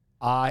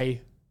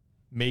I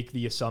make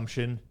the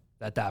assumption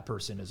that that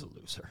person is a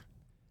loser.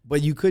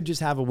 But you could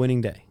just have a winning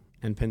day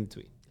and pin the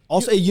tweet.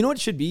 Also, you know what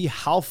it should be?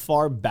 How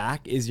far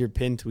back is your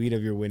pinned tweet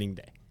of your winning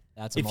day?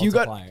 That's a If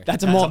multiplier. you got that's a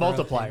That's a multiplier.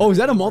 multiplier. Oh, is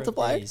that a Number of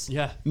multiplier? days.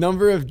 Yeah.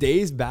 Number of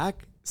days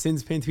back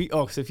since pinned tweet.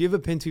 Oh, so if you have a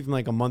pinned tweet from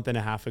like a month and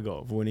a half ago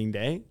of a winning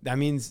day, that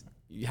means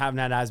you haven't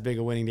had as big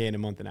a winning day in a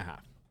month and a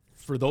half.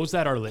 For those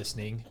that are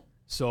listening,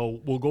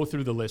 so we'll go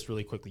through the list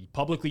really quickly.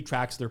 Publicly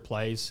tracks their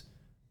plays,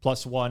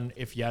 +1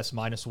 if yes,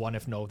 -1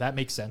 if no. That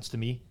makes sense to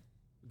me,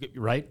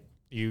 right?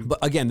 But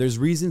again, there's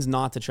reasons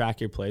not to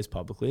track your plays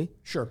publicly.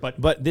 Sure,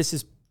 But this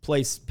is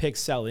place pick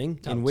selling in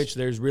Totes. which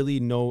there's really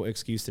no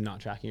excuse to not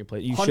tracking your play.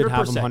 You should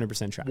have them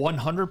 100% tracked.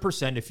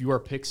 100%. If you are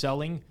pick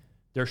selling,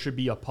 there should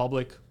be a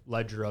public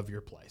ledger of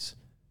your plays.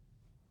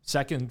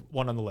 Second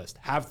one on the list,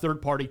 have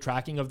third-party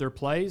tracking of their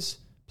plays,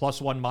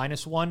 +1,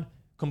 -1.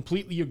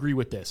 Completely agree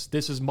with this.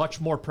 This is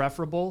much more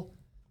preferable,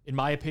 in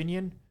my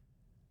opinion.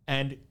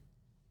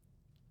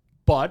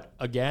 But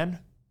again,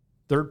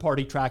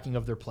 third-party tracking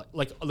of their play.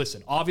 Like,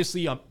 listen,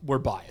 obviously we're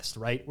biased,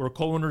 right? We're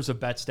co-owners of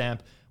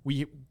BetStamp.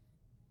 We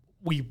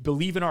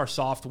believe in our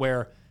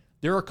software.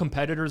 There are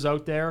competitors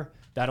out there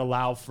that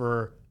allow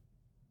for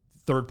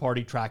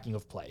third-party tracking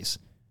of plays.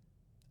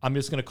 I'm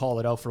just going to call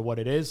it out for what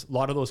it is. A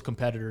lot of those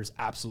competitors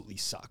absolutely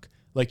suck.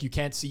 Like, you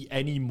can't see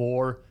any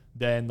more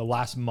than the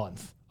last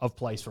month of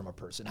plays from a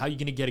person. How are you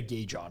going to get a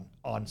gauge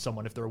on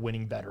someone if they're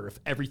winning better, if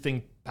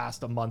everything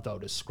past a month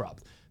out is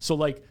scrubbed? So,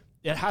 like,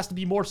 it has to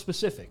be more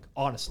specific,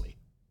 honestly.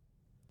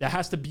 That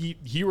has to be,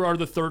 here are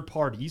the third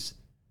parties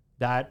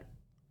that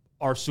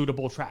are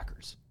suitable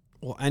trackers.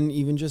 Well, and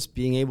even just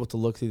being able to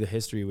look through the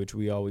history, which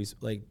we always,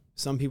 like,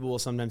 some people will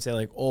sometimes say,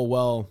 like, oh,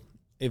 well,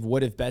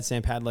 what if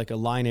BetStamp had like a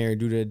line error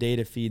due to a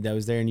data feed that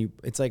was there, and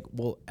it's like,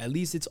 well, at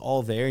least it's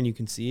all there and you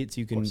can see it,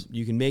 so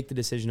you can make the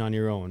decision on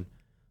your own.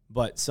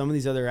 But some of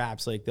these other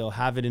apps, like, they'll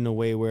have it in a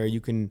way where you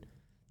can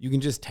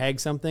just tag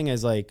something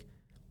as like,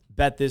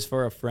 bet this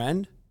for a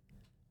friend,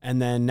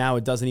 and then now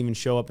it doesn't even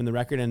show up in the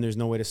record, and there's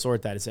no way to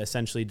sort that. It's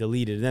essentially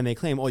deleted. And then they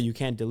claim, oh, you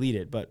can't delete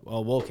it. But,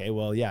 I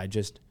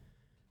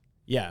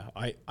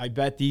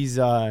bet these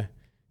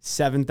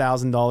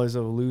 $7,000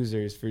 of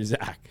losers for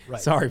Zach.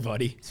 Right. Sorry,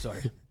 buddy.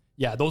 Sorry.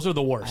 Yeah, those are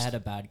the worst. I had a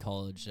bad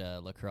college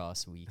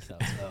lacrosse week.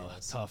 That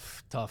was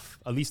Tough.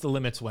 At least the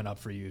limits went up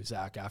for you,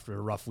 Zach, after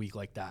a rough week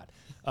like that.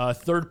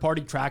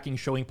 Third-party tracking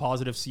showing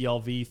positive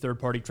CLV,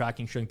 third-party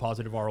tracking showing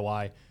positive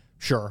ROI.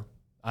 Sure.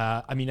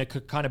 I mean, it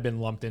could kind of been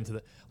lumped into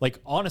the...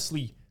 Like,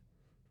 honestly,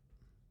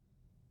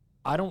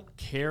 I don't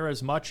care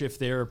as much if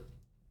they're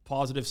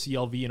positive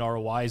CLV and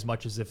ROI as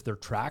much as if they're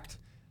tracked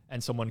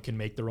and someone can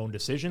make their own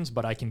decisions,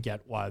 but I can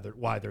get why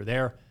they're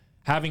there.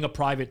 Having a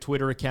private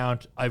Twitter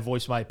account, I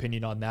voiced my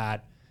opinion on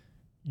that.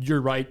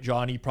 You're right,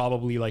 Johnny.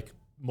 Probably like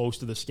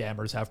most of the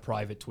scammers have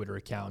private Twitter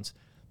accounts.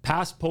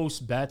 Past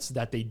post bets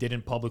that they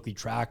didn't publicly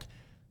track.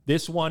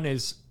 This one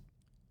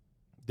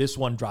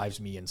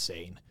drives me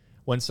insane.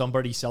 When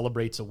somebody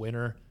celebrates a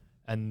winner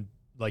and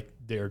like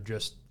they're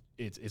just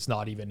it's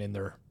not even in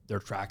their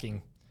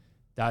tracking.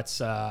 That's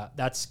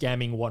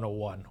scamming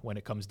 101 when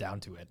it comes down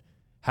to it.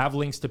 Have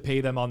links to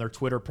pay them on their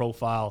Twitter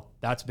profile.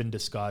 That's been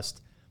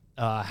discussed.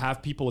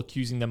 Have people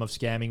accusing them of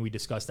scamming. We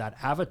discussed that.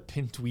 Have a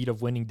pinned tweet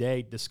of winning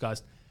day.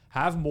 Discussed.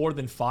 Have more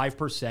than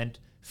 5%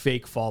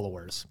 fake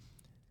followers.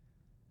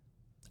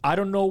 I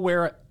don't know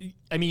where.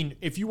 I mean,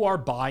 if you are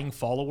buying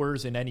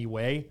followers in any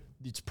way,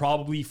 it's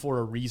probably for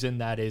a reason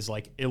that is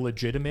like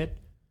illegitimate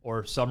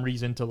or some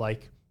reason to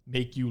like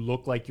make you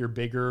look like you're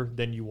bigger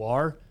than you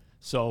are.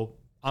 So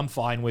I'm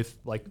fine with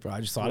like. Bro,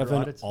 I just thought of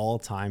an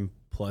all-time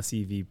plus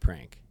EV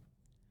prank.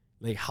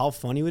 Like, how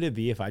funny would it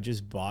be if I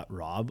just bought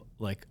Rob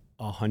like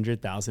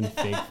 100,000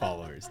 fake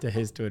followers to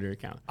his Twitter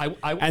account?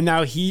 And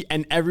now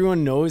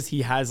everyone knows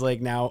he has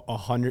like now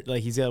 100,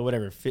 like he's got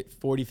whatever,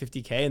 40,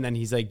 50K. And then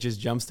he's like, just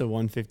jumps to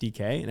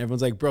 150K. And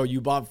everyone's like, bro,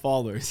 you bought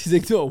followers. He's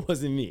like, no, it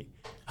wasn't me.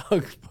 How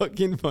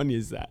fucking funny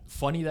is that?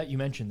 Funny that you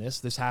mentioned this.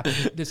 This happened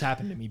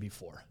to me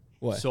before.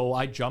 What? So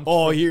I jumped.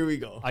 Here we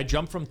go. I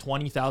jumped from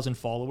 20,000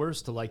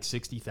 followers to like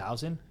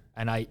 60,000.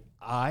 And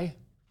I,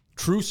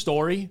 true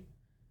story,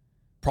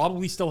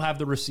 probably still have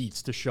the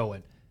receipts to show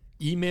it.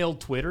 Emailed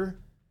Twitter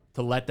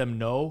to let them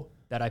know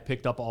that I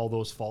picked up all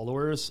those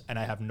followers, and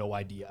I have no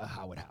idea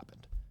how it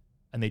happened.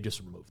 And they just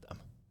removed them.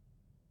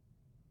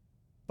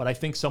 But I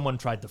think someone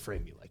tried to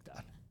frame me like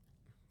that.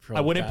 Bro,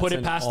 I wouldn't put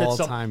it past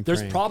that. There's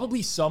prank.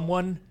 probably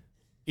someone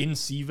in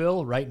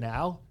Seaville right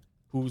now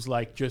who's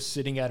like just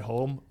sitting at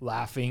home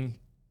laughing,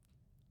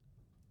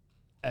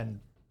 and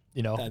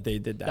that they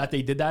did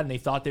that. And they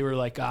thought they were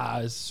like,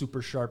 a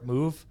super sharp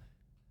move.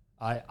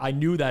 I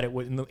knew that it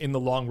would in the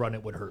long run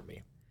it would hurt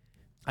me.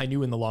 I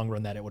knew in the long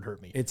run that it would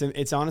hurt me.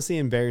 It's honestly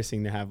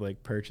embarrassing to have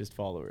like purchased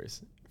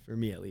followers, for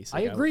me at least.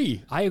 Like,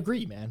 I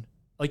agree, man.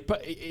 Like,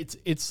 but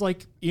it's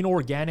like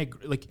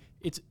inorganic. Like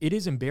it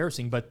is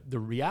embarrassing, but the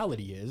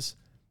reality is,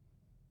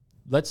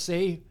 let's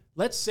say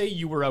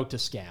you were out to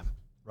scam,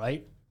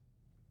 right?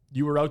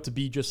 You were out to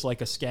be just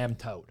like a scam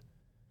tout.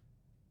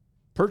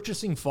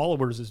 Purchasing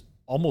followers is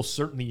almost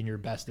certainly in your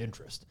best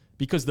interest,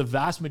 because the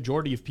vast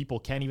majority of people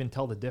can't even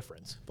tell the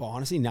difference. But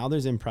honestly, now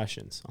there's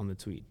impressions on the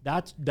tweet.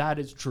 That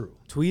is true.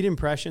 Tweet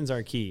impressions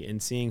are key in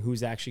seeing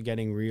who's actually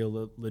getting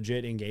real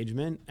legit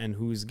engagement and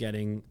who's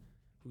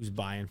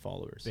buying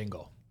followers.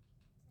 Bingo.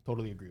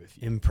 Totally agree with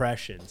you.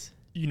 Impressions.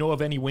 You know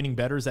of any winning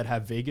bettors that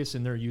have Vegas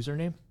in their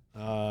username?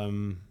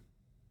 I'm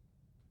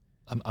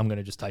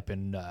gonna just type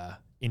in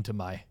into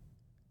my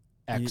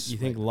X. You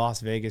think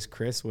Las Vegas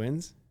Chris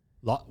wins?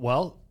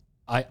 Well,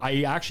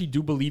 I actually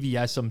do believe he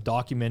has some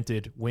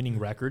documented winning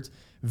records.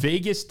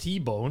 Vegas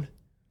T-Bone,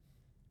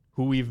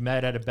 who we've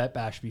met at a Bet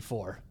Bash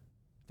before.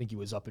 I think he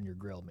was up in your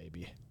grill,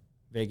 maybe.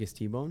 Vegas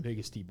T-Bone?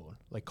 Vegas T-Bone.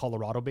 Like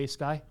Colorado-based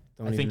guy.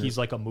 I think he's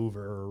like a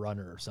mover or a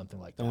runner or something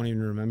like that. Don't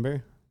even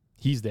remember.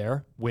 He's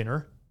there.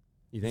 Winner.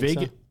 You think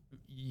so?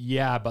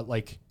 Yeah, but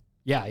like,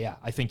 yeah.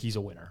 I think he's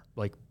a winner.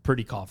 Like,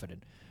 pretty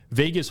confident.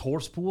 Vegas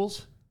Horse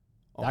Pools.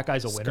 That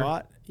guy's a winner.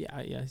 Scott?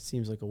 Yeah, he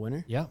seems like a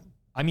winner. Yeah.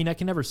 I mean, I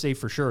can never say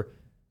for sure.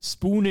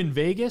 Spoon in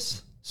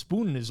Vegas.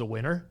 Spoon is a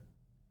winner.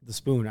 The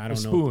Spoon, I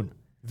don't know. Spoon.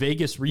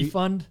 Vegas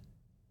Refund.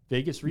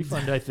 Vegas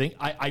Refund, I think.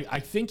 I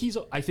think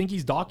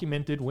he's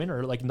documented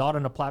winner, like not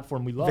on a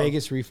platform we love.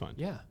 Vegas Refund.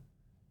 Yeah.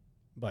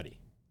 Buddy.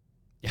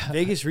 Yeah.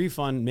 Vegas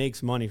Refund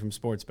makes money from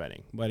sports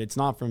betting, but it's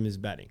not from his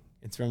betting.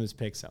 It's from his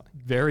pick selling.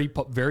 Very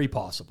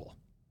possible.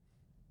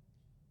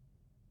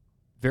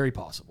 Very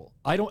possible.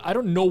 I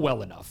don't know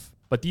well enough,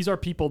 but these are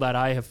people that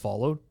I have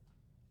followed.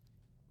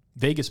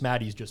 Vegas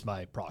Maddie is just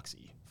my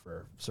proxy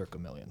for Circa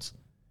Millions.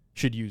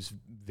 Should use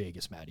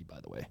Vegas Maddie,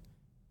 by the way.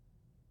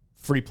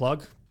 Free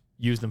plug.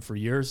 Used him for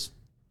years.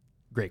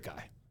 Great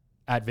guy.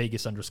 At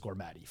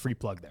Vegas_Maddie. Free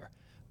plug there.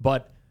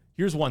 But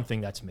here's one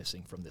thing that's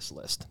missing from this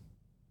list.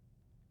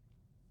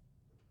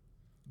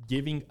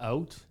 Giving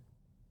out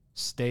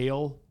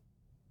stale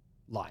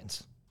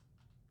lines.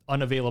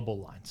 Unavailable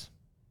lines.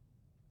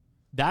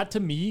 That to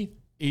me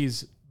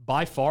is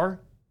by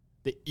far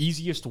the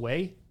easiest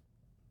way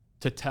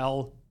to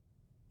tell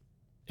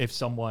if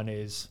someone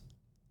is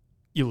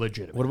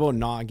illegitimate. What about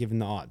not giving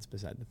the odds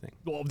beside the thing?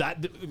 Well,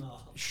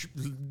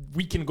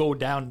 we can go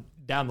down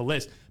the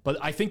list, but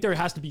I think there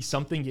has to be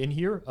something in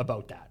here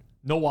about that.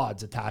 No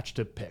odds attached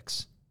to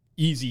picks.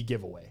 Easy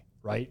giveaway,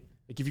 right?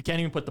 Like if you can't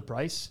even put the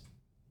price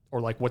or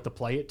like what to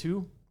play it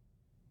to,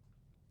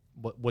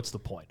 what's the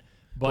point?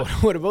 But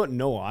what about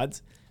no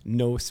odds,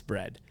 no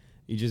spread?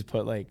 You just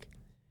put like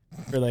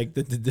for like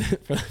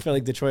for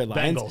like Detroit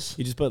Lions, Bengals.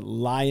 You just put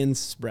Lions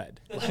spread.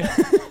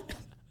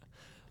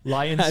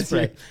 Lions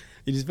spread.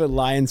 You just put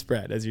Lions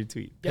spread as your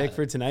tweet. Yeah. Pick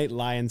for tonight,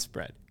 Lions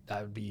spread.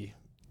 That would be.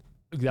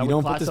 You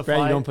don't put the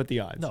spread. You don't put the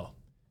odds. No,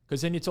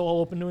 because then it's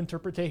all open to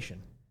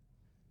interpretation.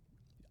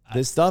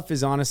 This stuff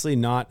is honestly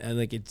not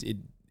like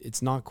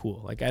it's not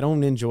cool. Like I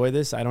don't enjoy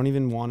this. I don't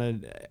even want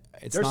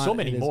to. There's so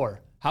many more.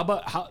 How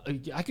about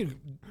I could.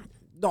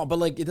 No, but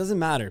like it doesn't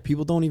matter.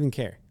 People don't even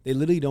care. They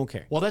literally don't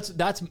care. Well,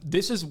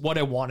 this is what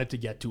I wanted to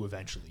get to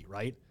eventually,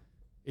 right?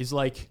 Is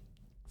like,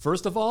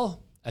 first of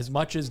all, as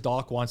much as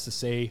Doc wants to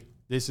say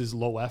this is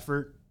low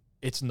effort,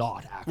 it's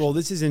not actually. Well,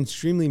 this is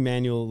extremely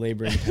manual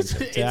labor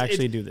intensive to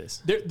actually do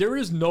this. There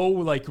is no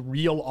like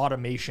real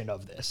automation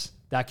of this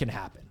that can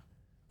happen.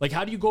 Like,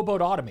 how do you go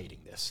about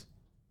automating this?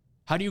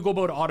 How do you go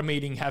about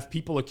have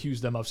people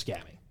accuse them of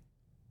scamming?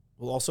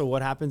 Well, also,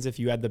 what happens if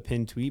you add the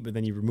pinned tweet, but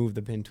then you remove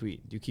the pinned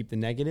tweet? Do you keep the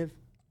negative?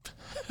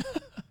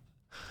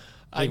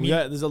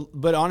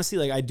 But honestly,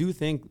 like I do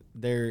think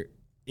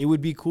it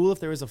would be cool if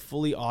there was a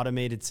fully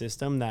automated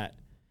system that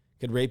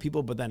could rate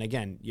people. But then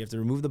again, you have to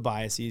remove the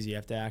biases. You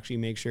have to actually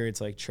make sure it's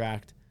like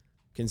tracked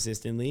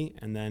consistently.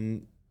 And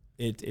then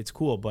it's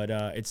cool, but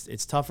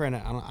it's tougher, and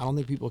I don't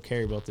think people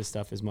care about this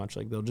stuff as much.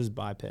 Like they'll just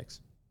buy picks.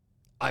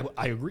 I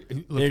agree.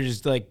 Look, they're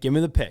just like, give me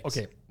the picks.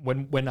 Okay,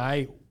 when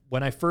I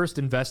first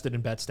invested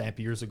in BetStamp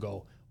years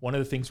ago, one of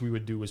the things we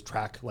would do was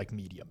track like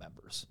media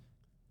members,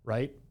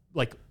 right?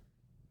 Like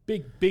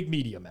big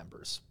media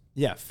members.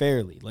 Yeah,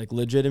 fairly, like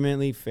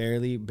legitimately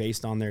fairly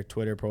based on their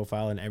Twitter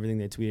profile and everything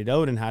they tweeted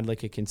out, and had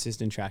like a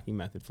consistent tracking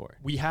method for it.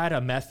 We had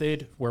a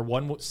method where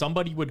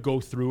somebody would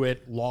go through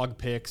it, log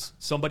picks.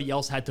 Somebody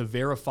else had to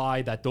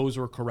verify that those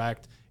were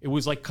correct. It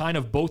was like kind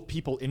of both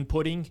people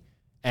inputting,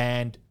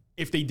 and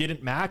if they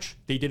didn't match,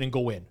 they didn't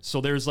go in. So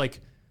there's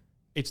like,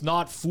 it's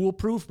not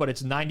foolproof, but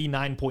it's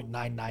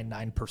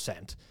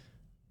 99.999%.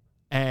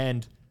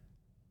 And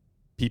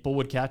people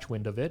would catch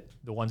wind of it,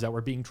 the ones that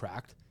were being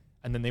tracked,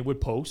 and then they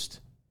would post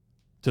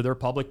to their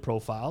public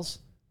profiles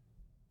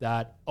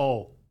that,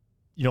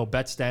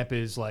 BetStamp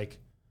is like,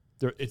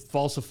 it's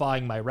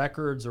falsifying my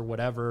records or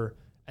whatever,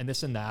 and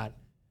this and that.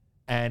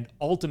 And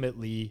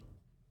ultimately,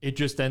 it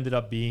just ended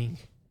up being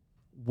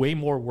way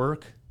more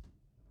work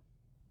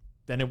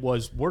than it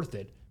was worth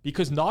it.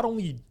 Because not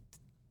only,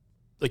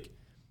 like,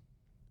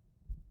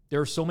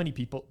 there are so many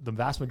people, the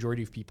vast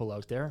majority of people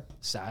out there,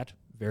 sad,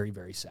 very,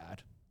 very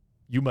sad.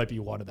 You might be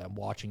one of them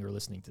watching or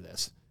listening to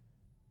this,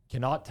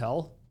 cannot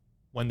tell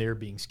when they're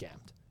being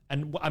scammed.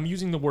 And I'm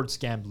using the word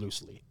scammed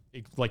loosely,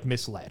 like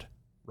misled,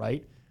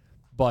 right?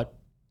 But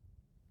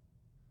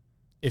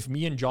if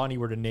me and Johnny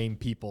were to name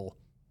people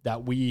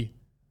that we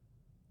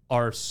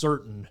are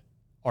certain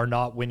are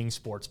not winning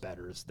sports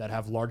bettors, that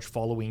have large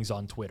followings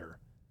on Twitter,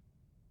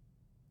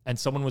 and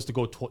someone was to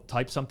go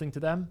type something to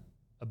them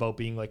about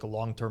being like a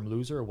long-term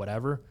loser or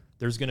whatever,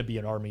 there's going to be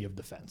an army of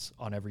defense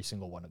on every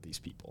single one of these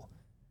people.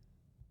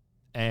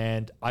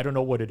 And I don't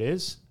know what it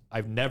is.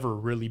 I've never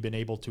really been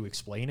able to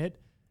explain it.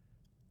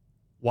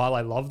 While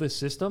I love this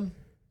system,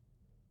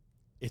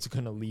 it's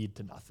going to lead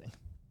to nothing,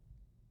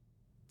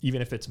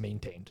 even if it's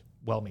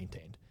well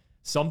maintained.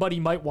 Somebody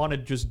might want to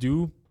just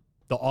do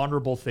the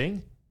honorable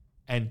thing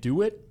and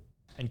do it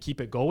and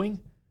keep it going,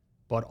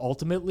 but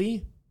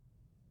ultimately,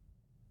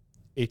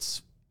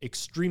 it's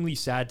extremely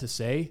sad to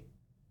say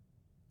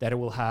that it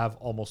will have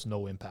almost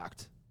no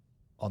impact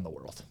on the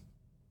world.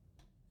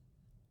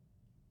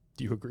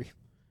 Do you agree?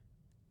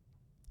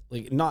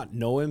 Like, not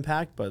no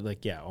impact, but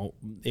like, yeah,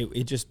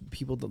 it just,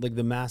 people, like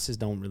the masses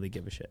don't really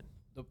give a shit.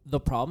 The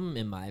problem,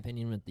 in my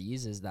opinion, with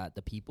these is that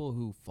the people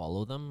who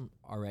follow them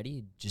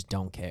already just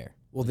don't care.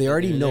 Well, they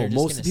already know.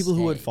 Most of the people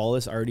who would follow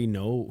us already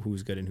know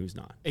who's good and who's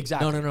not.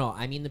 Exactly. No.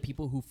 I mean the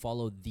people who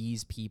follow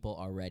these people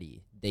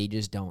already. They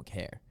just don't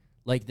care.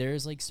 Like,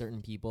 there's like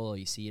certain people,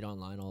 you see it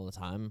online all the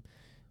time,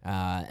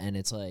 and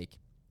it's like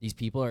these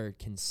people are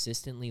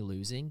consistently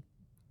losing.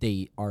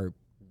 They are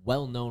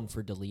well known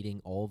for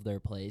deleting all of their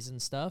plays and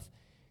stuff,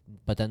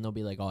 but then they'll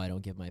be like, "Oh, I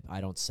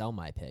don't sell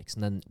my picks,"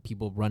 and then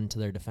people run to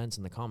their defense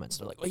in the comments.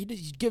 They're like, "Oh, he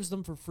gives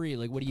them for free.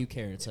 Like, what do you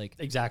care?" It's like,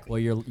 exactly. Well,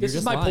 you're this just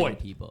is my lying point.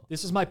 to people.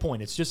 This is my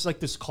point. It's just like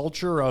this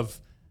culture of,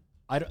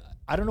 I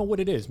don't know what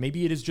it is.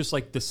 Maybe it is just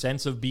like the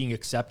sense of being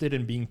accepted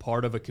and being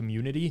part of a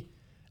community,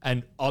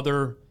 and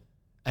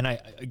I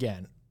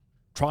again,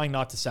 trying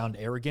not to sound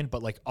arrogant,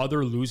 but like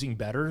other losing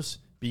bettors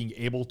being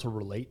able to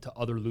relate to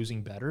other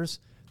losing bettors,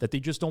 that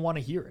they just don't want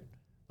to hear it.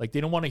 Like,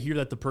 they don't want to hear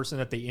that the person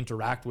that they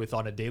interact with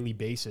on a daily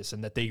basis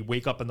and that they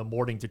wake up in the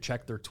morning to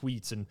check their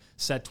tweets and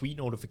set tweet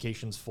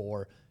notifications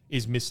for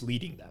is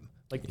misleading them.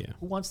 Like,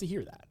 Who wants to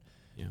hear that?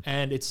 Yeah.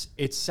 And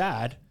it's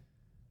sad,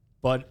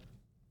 but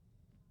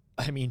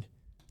I mean,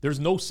 there's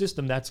no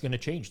system that's going to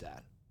change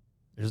that.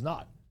 There's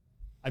not.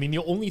 I mean,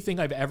 the only thing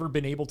I've ever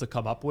been able to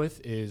come up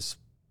with is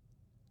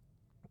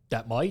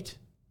that might,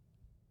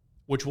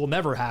 which will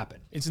never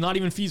happen. It's not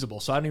even feasible,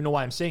 so I don't even know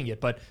why I'm saying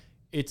it, but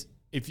it's,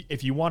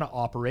 if you want to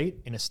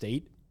operate in a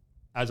state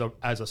as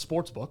a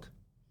sports book,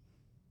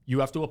 you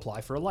have to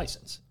apply for a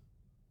license.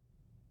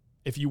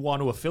 If you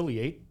want to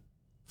affiliate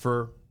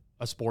for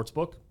a sports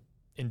book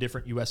in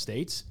different U.S.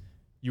 states,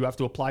 you have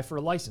to apply for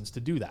a license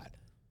to do that.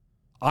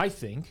 I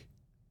think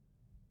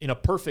in a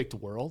perfect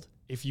world,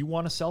 if you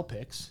want to sell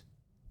picks,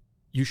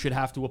 you should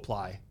have to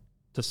apply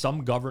to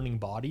some governing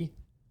body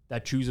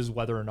that chooses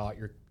whether or not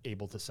you're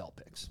able to sell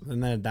picks.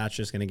 And then that's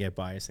just going to get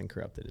biased and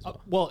corrupted as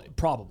well. Well,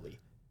 probably.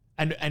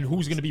 And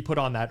who's going to be put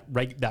on that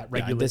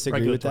regulatory? I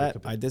disagree with that.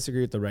 I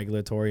disagree with the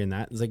regulatory and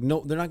that. It's like,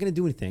 no, they're not going to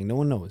do anything. No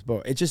one knows.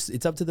 But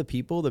it's up to the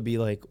people to be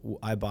like,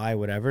 I buy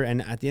whatever.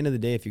 And at the end of the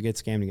day, if you get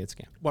scammed, you get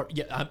scammed. Well,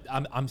 yeah,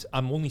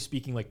 I'm only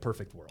speaking like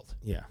perfect world.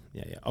 Yeah.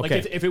 Okay.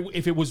 Like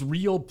if it was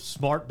real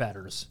smart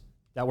bettors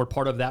that were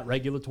part of that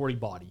regulatory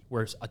body,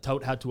 where a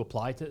tout had to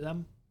apply to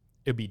them,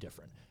 it'd be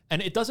different.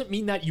 And it doesn't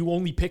mean that you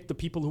only pick the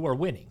people who are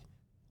winning.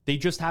 They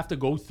just have to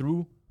go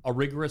through a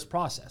rigorous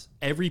process.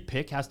 Every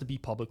pick has to be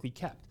publicly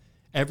kept.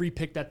 Every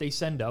pick that they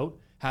send out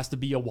has to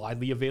be a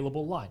widely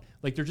available line.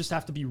 Like, there just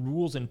have to be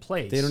rules in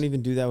place. They don't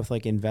even do that with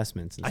like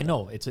investments. And I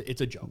know it's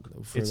a joke.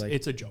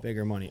 It's a joke.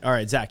 Bigger money. All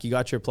right, Zach, you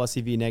got your plus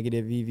EV,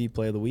 negative EV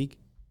play of the week?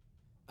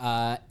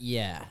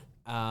 Yeah.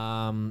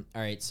 All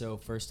right. So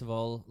first of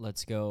all,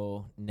 let's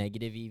go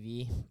negative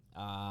EV.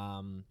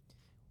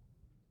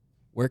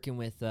 working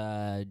with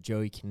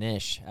Joey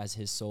Knish as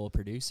his sole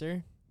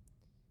producer.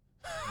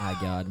 My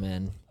God,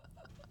 man.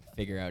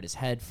 Figure out his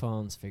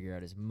headphones, figure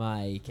out his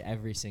mic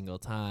every single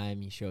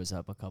time. He shows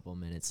up a couple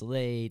minutes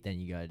late, then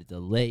you got to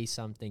delay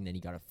something, then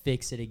you got to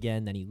fix it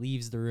again, then he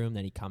leaves the room,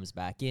 then he comes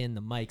back in,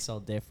 the mic's all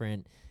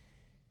different.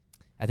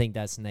 I think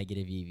that's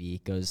negative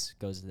EV. Goes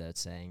without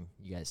saying.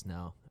 You guys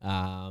know.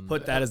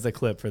 Put that as the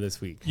clip for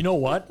this week. You know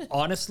what?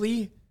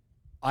 Honestly,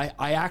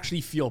 I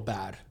actually feel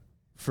bad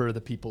for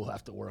the people who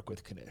have to work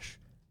with Knish.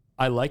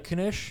 I like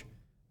Knish,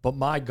 but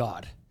my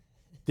God,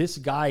 this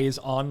guy is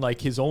on like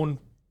his own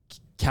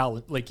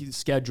his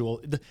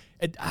schedule.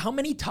 How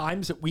many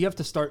times we've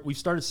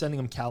started sending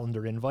him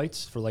calendar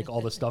invites for like all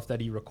the stuff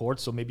that he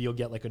records. So maybe you'll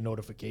get like a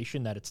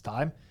notification that it's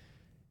time.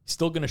 He's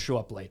still going to show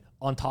up late.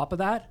 On top of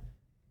that,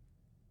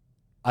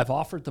 I've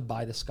offered to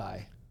buy this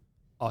guy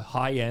a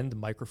high-end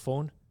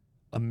microphone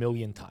 1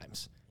 million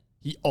times.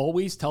 He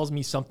always tells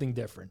me something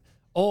different.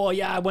 Oh,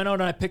 yeah, I went out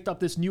and I picked up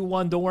this new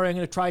one. Don't worry, I'm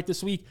going to try it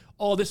this week.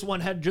 Oh, this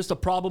one had just a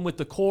problem with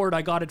the cord.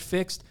 I got it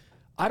fixed.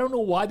 I don't know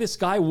why this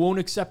guy won't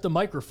accept a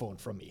microphone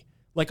from me.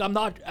 Like,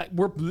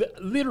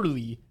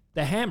 literally,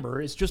 the Hammer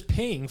is just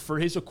paying for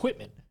his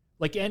equipment.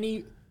 Like,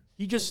 he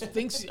just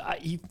thinks,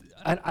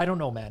 I don't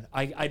know, man.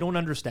 I don't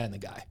understand the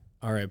guy.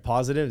 All right,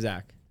 positive,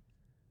 Zach.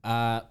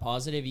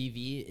 Positive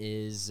EV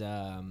is,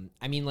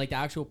 the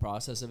actual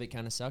process of it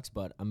kind of sucks,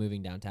 but I'm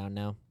moving downtown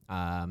now.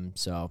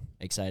 So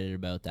excited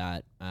about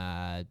that.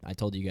 I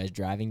told you guys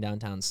driving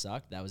downtown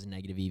sucked. That was a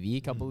negative EV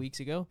a couple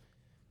weeks ago.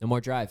 No more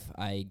drive.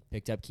 I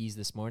picked up keys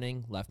this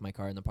morning, left my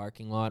car in the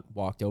parking lot,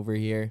 walked over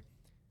here.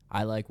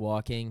 I like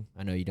walking.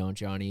 I know you don't,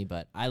 Johnny,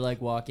 but I like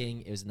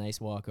walking. It was a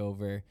nice walk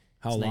over.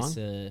 How long?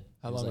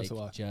 How long was the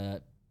walk?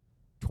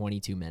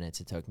 22 minutes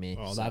it took me.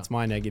 Oh, that's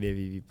my negative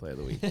EV play of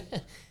the week.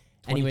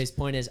 Anyways,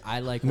 point is, I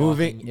like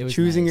moving. It was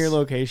choosing nice. your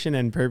location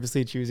and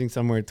purposely choosing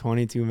somewhere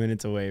 22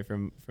 minutes away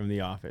from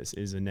the office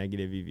is a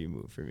negative EV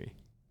move for me.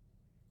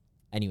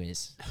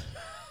 Anyways,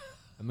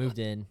 I moved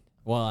in.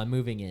 Well, I'm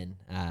moving in.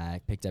 I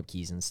picked up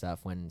keys and stuff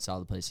when saw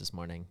the place this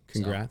morning.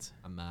 Congrats.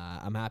 So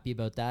I'm happy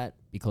about that.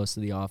 Be close to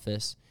the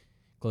office,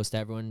 close to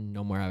everyone.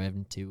 No more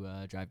having to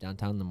drive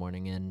downtown in the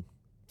morning and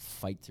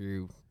fight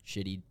through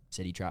shitty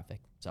city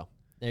traffic. So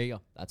there you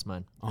go. That's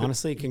mine.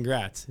 Honestly,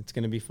 congrats. It's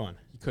going to be fun.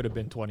 You could have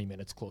been 20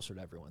 minutes closer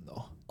to everyone,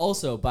 though.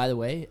 Also, by the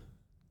way,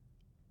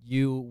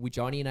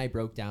 Johnny and I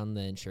broke down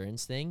the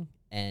insurance thing,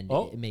 and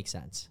it makes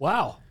sense.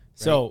 Wow. Right?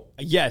 So,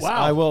 yes,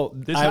 wow. I will.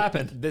 This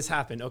happened. This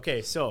happened.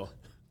 Okay, so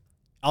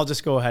I'll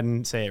just go ahead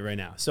and say it right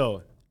now.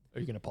 So, are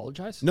you going to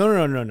apologize?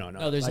 No.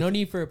 No, there's no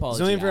need for apology.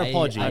 There's no need for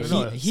apology. I don't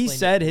know. He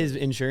said his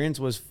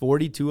insurance was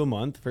 $42 a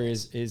month for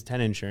his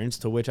tenant insurance,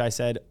 to which I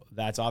said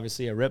that's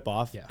obviously a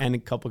ripoff. Yeah. And a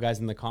couple guys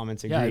in the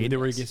comments agreed. Yeah, they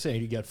were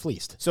saying you got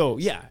fleeced. So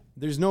yeah,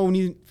 there's no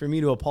need for me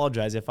to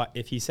apologize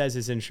if he says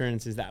his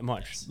insurance is that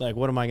much. Yes. Like,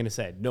 what am I going to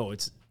say? No,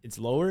 it's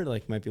lower.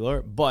 Like, might be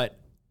lower, but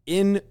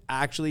in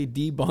actually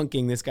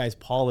debunking this guy's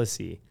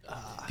policy,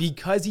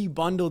 because he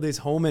bundled his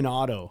home and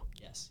auto,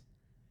 Yes.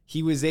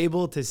 he was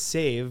able to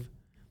save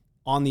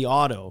on the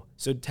auto.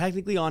 So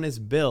technically on his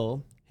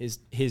bill,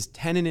 his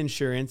tenant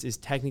insurance is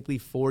technically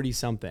 40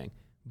 something.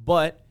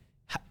 But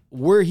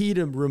were he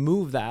to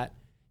remove that,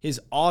 his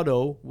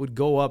auto would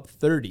go up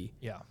 30.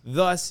 Yeah.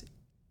 Thus,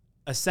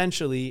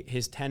 essentially,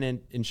 his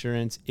tenant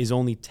insurance is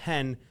only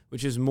 10,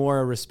 which is more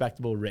a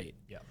respectable rate.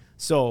 Yeah.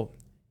 So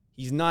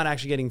he's not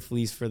actually getting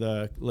fleeced. For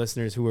the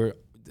listeners who were,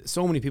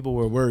 so many people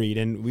were worried,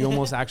 and we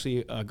almost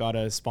actually got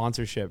a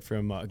sponsorship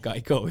from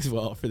Geico as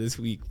well for this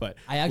week. But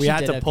I actually we had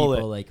did to have pull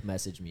people it.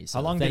 message me. So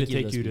How long did it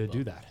take those you to people.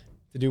 do that?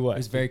 To do what? It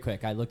was very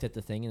quick. I looked at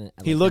the thing and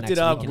He looked it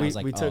up. And I was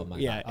like, we took. oh my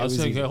Yeah, God. I was it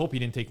was saying, easy. I hope you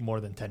didn't take more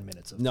than 10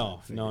 minutes.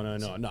 No.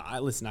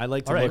 I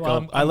like to All right, look well,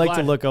 out. I'm I like to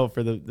glad- look out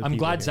for the I'm people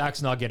glad here.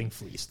 Zach's not getting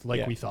fleeced like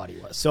Yeah. we thought he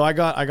was. So I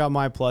got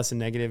my plus and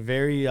negative.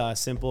 Very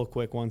simple,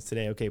 quick ones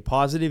today. Okay,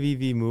 positive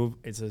EV move.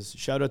 It's a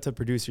shout out to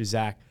producer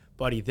Zach.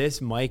 Buddy, this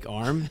mic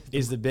arm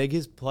is the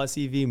biggest plus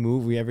EV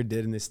move we ever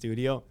did in the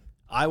studio.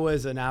 I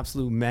was an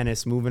absolute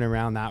menace moving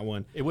around that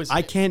one.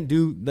 I can't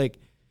do, like,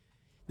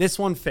 this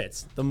one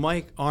fits. The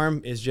mic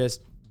arm is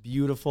just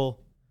beautiful.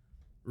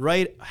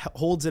 Right,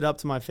 holds it up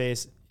to my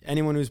face.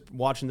 Anyone who's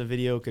watching the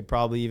video could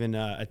probably even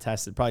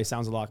attest. It probably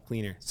sounds a lot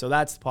cleaner. So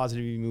that's the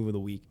positive EV move of the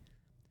week.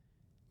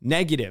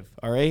 Negative,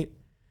 all right?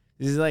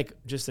 This is like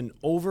just an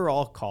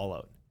overall call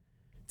out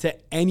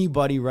to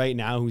anybody right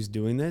now who's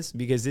doing this,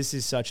 because this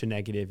is such a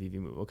negative EV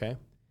move, okay?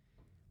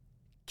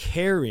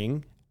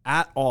 Caring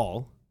at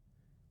all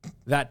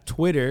that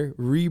Twitter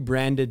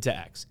rebranded to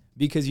X.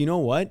 Because you know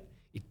what?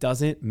 It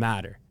doesn't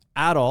matter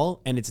at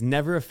all, and it's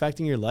never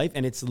affecting your life,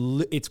 and it's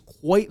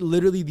quite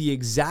literally the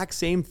exact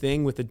same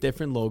thing with a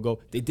different logo.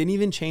 They didn't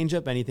even change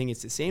up anything.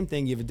 It's the same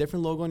thing. You have a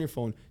different logo on your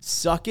phone.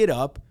 Suck it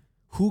up.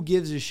 Who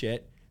gives a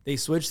shit? They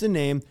switched the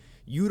name.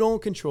 You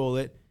don't control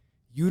it.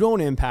 You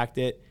don't impact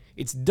it.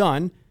 It's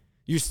done.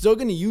 You're still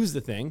going to use the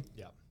thing.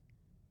 Yeah.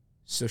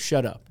 So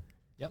shut up.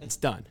 Yep. It's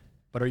done.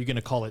 But are you going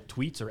to call it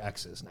tweets or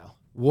X's now?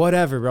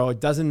 Whatever, bro. It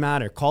doesn't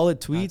matter. Call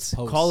it tweets,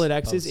 call it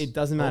X's. It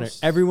doesn't matter.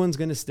 Everyone's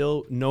going to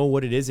still know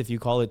what it is if you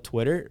call it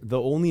Twitter.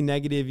 The only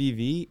negative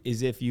EV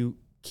is if you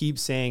keep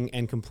saying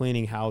and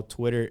complaining how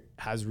Twitter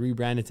has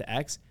rebranded to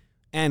X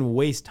and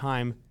waste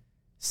time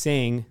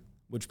saying,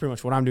 which is pretty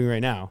much what I'm doing right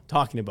now,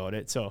 talking about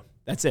it. So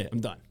that's it. I'm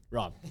done.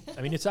 Rob.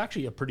 I mean, it's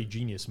actually a pretty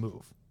genius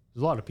move.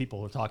 There's a lot of people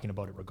who are talking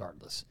about it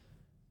regardless.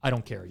 I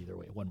don't care either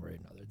way, one way or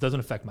another. It doesn't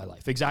affect my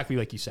life. Exactly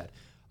like you said.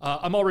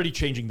 I'm already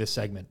changing this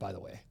segment, by the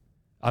way.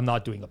 I'm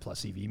not doing a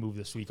plus EV move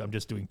this week. I'm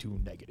just doing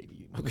 2 negative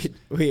EV moves.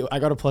 Wait, I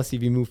got a plus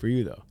EV move for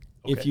you, though.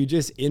 Okay. If you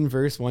just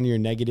inverse one of your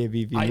negative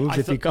EV moves,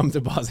 it becomes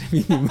a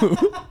positive EV move.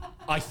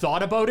 I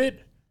thought about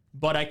it,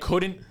 but I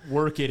couldn't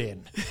work it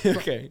in.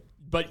 Okay.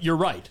 But you're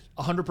right,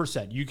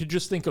 100%. You could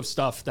just think of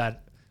stuff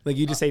that... Like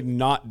you just say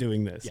not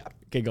doing this. Yeah.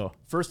 Okay, go.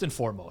 First and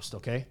foremost,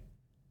 okay?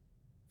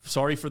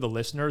 Sorry for the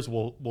listeners.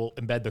 We'll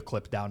embed the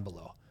clip down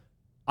below.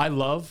 I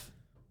love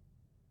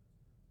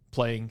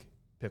playing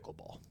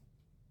pickleball.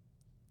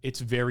 It's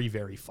very,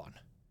 very fun.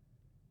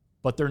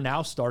 But they're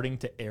now starting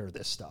to air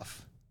this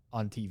stuff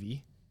on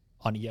TV,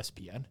 on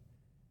ESPN.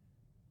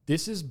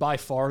 This is by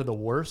far the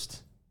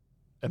worst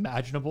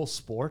imaginable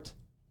sport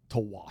to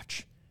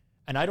watch.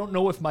 And I don't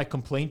know if my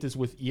complaint is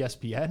with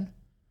ESPN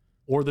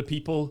or the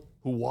people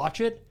who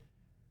watch it,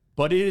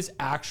 but it is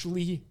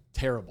actually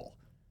terrible.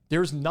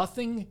 There's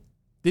nothing,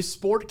 this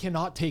sport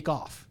cannot take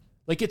off.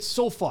 Like, it's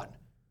so fun.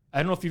 I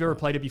don't know if you've ever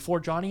played it before,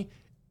 Johnny.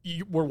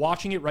 We're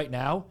watching it right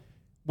now.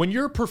 When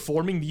you're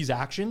performing these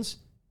actions,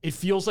 it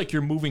feels like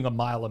you're moving a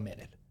mile a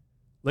minute.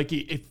 Like,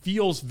 it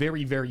feels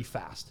very, very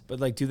fast. But,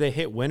 like, do they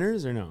hit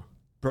winners or no?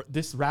 Bro,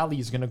 this rally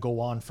is going to go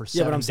on for 7 days.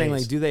 Yeah, but I'm saying,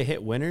 like, do they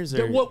hit winners?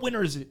 Or what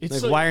winners?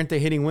 It's like, why aren't they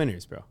hitting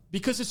winners, bro?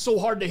 Because it's so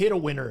hard to hit a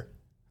winner.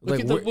 Look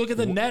at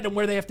the net and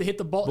where they have to hit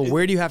the ball. But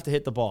where do you have to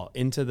hit the ball?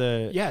 Into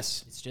the...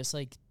 Yes. It's just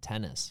like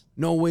tennis.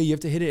 No way. You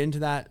have to hit it into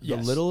the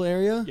little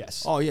area?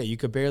 Yes. Oh, yeah. You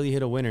could barely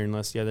hit a winner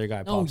unless the other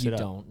guy pops it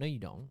up. No, you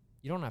don't.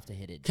 You don't have to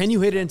hit it. Can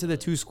you hit it into the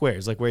 2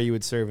 squares, like where you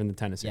would serve in the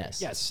tennis area?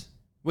 Yes.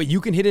 Wait, you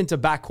can hit it into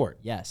backcourt?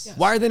 Yes.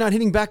 Why are they not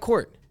hitting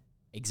backcourt?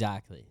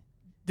 Exactly.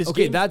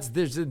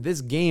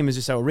 This game is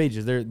just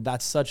outrageous.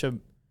 That's such a...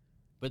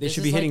 But they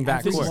should be hitting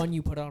backcourt. This is one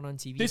you put on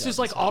TV. This is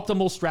like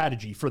optimal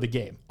strategy for the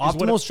game.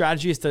 Optimal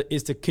strategy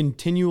is to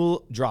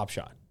continual drop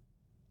shot.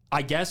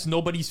 I guess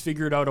nobody's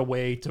figured out a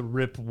way to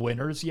rip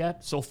winners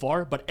yet so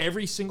far, but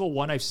every single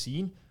one I've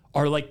seen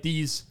are like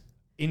these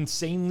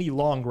insanely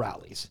long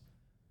rallies.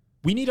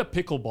 We need a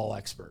pickleball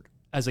expert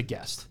as a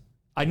guest.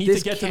 I need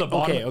to get to the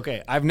bottom.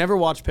 Okay. I've never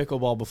watched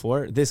pickleball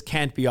before. This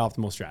can't be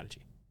optimal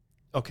strategy.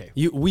 Okay.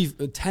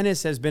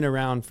 Tennis has been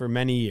around for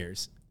many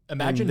years.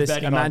 Imagine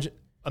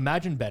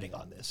betting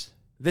on this.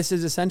 This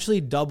is essentially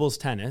doubles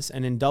tennis,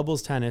 and in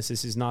doubles tennis,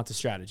 this is not the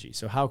strategy.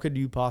 So how could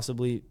you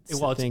possibly think this is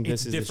the strategy?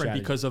 It's different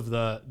because of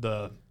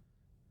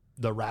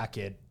the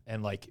racket,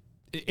 and like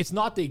it's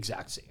not the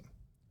exact same.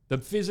 The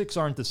physics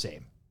aren't the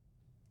same.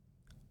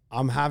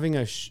 I'm having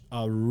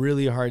a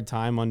really hard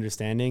time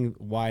understanding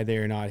why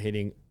they're not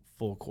hitting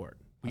full court.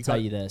 I'll tell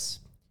you this.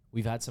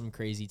 We've had some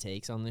crazy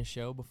takes on this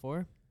show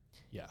before.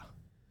 Yeah.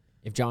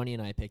 If Johnny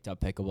and I picked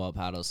up pickleball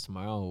paddles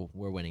tomorrow,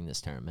 we're winning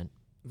this tournament.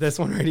 This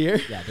one right here?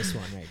 Yeah, this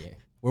one right here.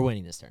 We're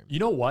winning this tournament. You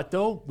know what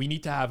though? We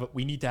need to have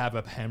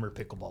a hammer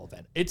pickleball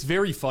event. It's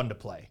very fun to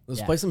play.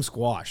 Let's play some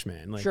squash,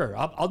 man. Like, sure,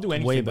 I'll do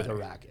anything with a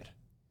racket.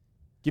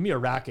 Give me a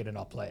racket and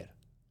I'll play it.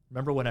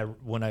 Remember when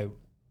I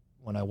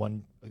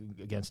won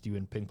against you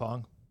in ping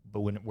pong, but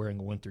when wearing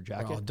a winter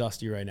jacket? We're all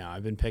dusty right now.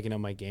 I've been picking up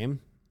my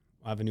game.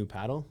 I have a new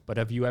paddle. But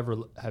have you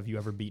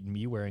ever beaten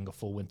me wearing a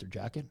full winter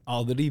jacket?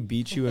 I'll literally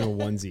beat you in a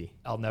onesie.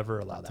 I'll never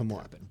allow that to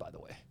happen, by the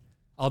way.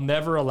 I'll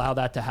never allow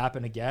that to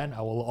happen again.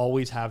 I will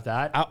always have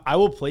that. I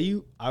will play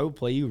you. I will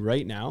play you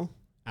right now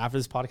after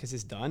this podcast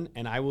is done,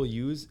 and I will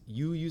use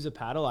a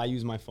paddle. I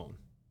use my phone,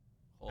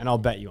 and I'll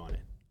bet you on it.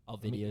 I'll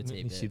videotape it.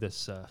 Let me see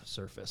this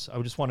surface. I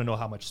just want to know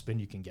how much spin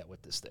you can get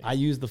with this thing. I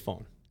use the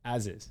phone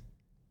as is.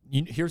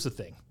 Here's the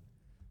thing.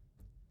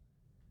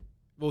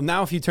 Well,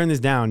 now if you turn this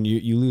down,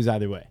 you lose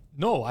either way.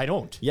 No, I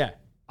don't. Yeah.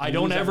 I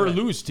don't ever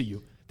lose to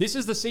you. This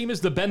is the same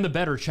as the Ben the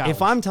Better challenge.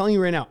 If I'm telling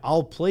you right now,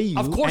 I'll play you.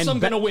 Of course I'm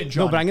going to win,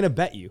 Johnny. No, but I'm going to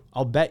bet you.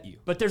 I'll bet you.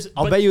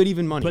 I'll bet you at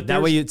even money. But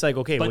that way it's like,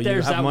 okay, well,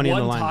 you have money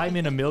on the line. But there's that one time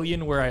in a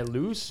million where I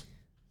lose.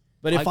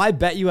 But if I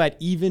bet you at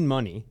even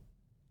money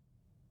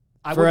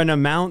for an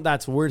amount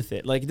that's worth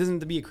it, like it doesn't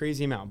have to be a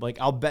crazy amount. But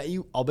like I'll bet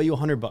you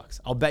 $100.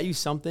 I'll bet you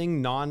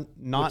something not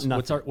nothing.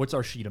 What's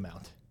our sheet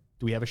amount?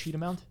 Do we have a sheet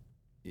amount?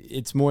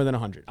 It's more than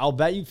 100. I'll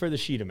bet you for the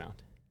sheet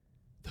amount.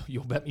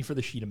 You'll bet me for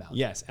the sheet amount.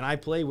 Yes, and I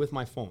play with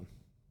my phone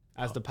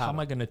as the paddle. How am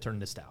I going to turn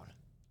this down?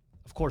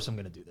 Of course I'm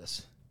going to do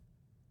this.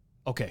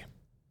 Okay.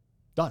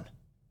 Done.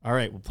 All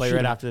right, we'll play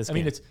right after this. I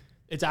mean,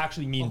 it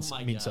actually means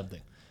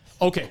something.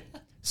 Okay.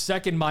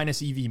 Second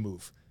minus EV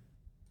move.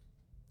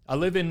 I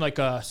live in like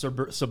a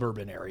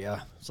suburban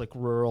area. It's like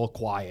rural,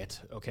 quiet,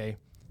 okay?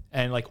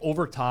 And like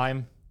over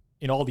time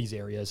in all these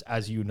areas,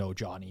 as you know,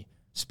 Johnny,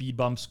 speed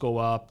bumps go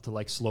up to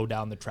like slow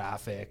down the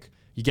traffic.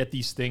 You get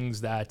these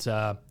things that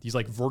these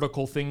like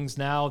vertical things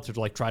now to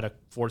like try to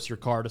force your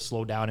car to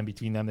slow down in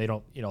between them. They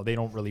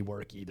don't really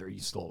work either. You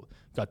still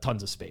got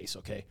tons of space,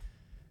 okay?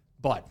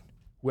 But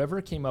whoever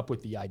came up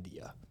with the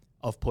idea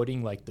of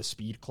putting like the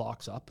speed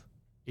clocks up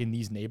in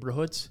these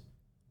neighborhoods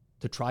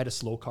to try to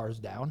slow cars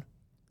down,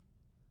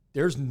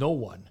 there's no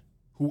one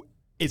who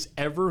is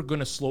ever going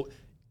to slow.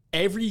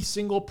 Every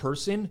single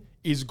person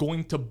is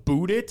going to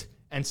boot it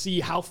and see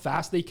how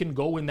fast they can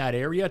go in that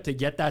area to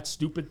get that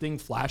stupid thing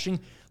flashing.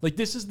 Like,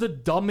 this is the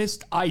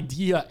dumbest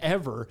idea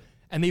ever,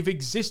 and they've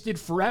existed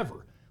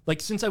forever. Like,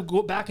 since I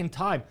go back in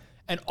time,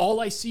 and all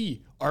I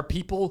see are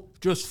people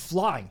just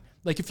flying.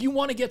 Like, if you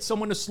want to get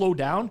someone to slow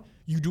down,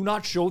 you do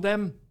not show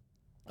them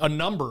a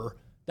number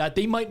that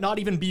they might not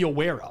even be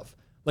aware of.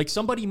 Like,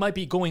 somebody might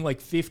be going like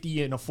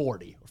 50 and a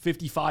 40, or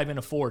 55 and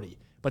a 40,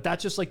 but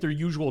that's just like their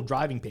usual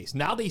driving pace.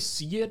 Now they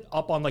see it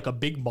up on like a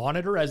big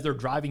monitor as they're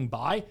driving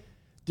by.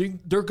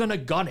 They're going to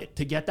gun it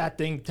to get that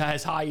thing to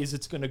as high as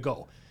it's going to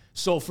go.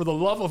 So for the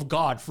love of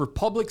God, for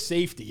public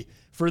safety,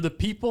 for the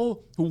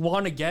people who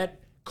want to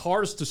get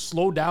cars to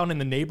slow down in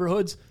the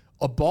neighborhoods,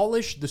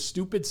 abolish the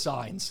stupid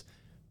signs.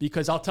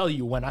 Because I'll tell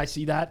you, when I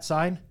see that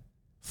sign,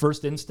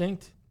 first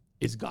instinct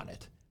is gun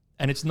it.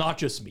 And it's not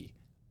just me.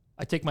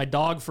 I take my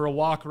dog for a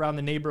walk around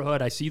the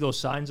neighborhood. I see those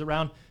signs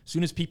around. As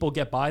soon as people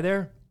get by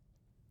there,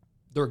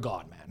 they're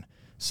gone, man.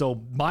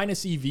 So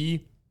minus EV,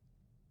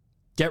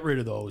 get rid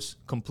of those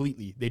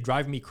completely. They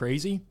drive me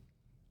crazy.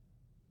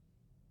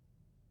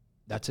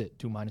 That's it.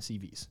 2 minus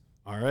EVs.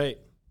 All right.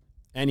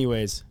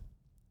 Anyways,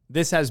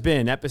 this has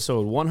been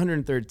episode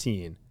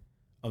 113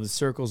 of the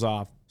Circles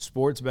Off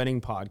Sports Betting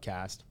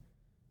Podcast,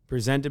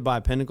 presented by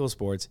Pinnacle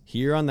Sports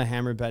here on the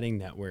Hammer Betting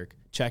Network.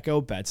 Check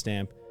out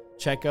BetStamp.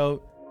 Check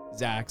out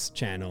Zach's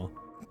channel,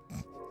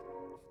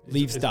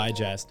 Leafs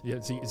Digest. Yeah,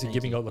 is he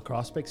giving out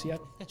lacrosse picks yet?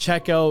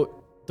 Check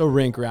out the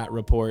Rink Rat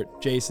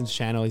Report, Jason's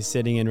channel. He's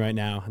sitting in right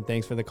now. And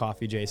thanks for the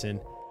coffee,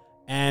 Jason.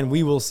 And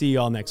we will see you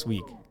all next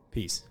week.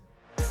 Peace.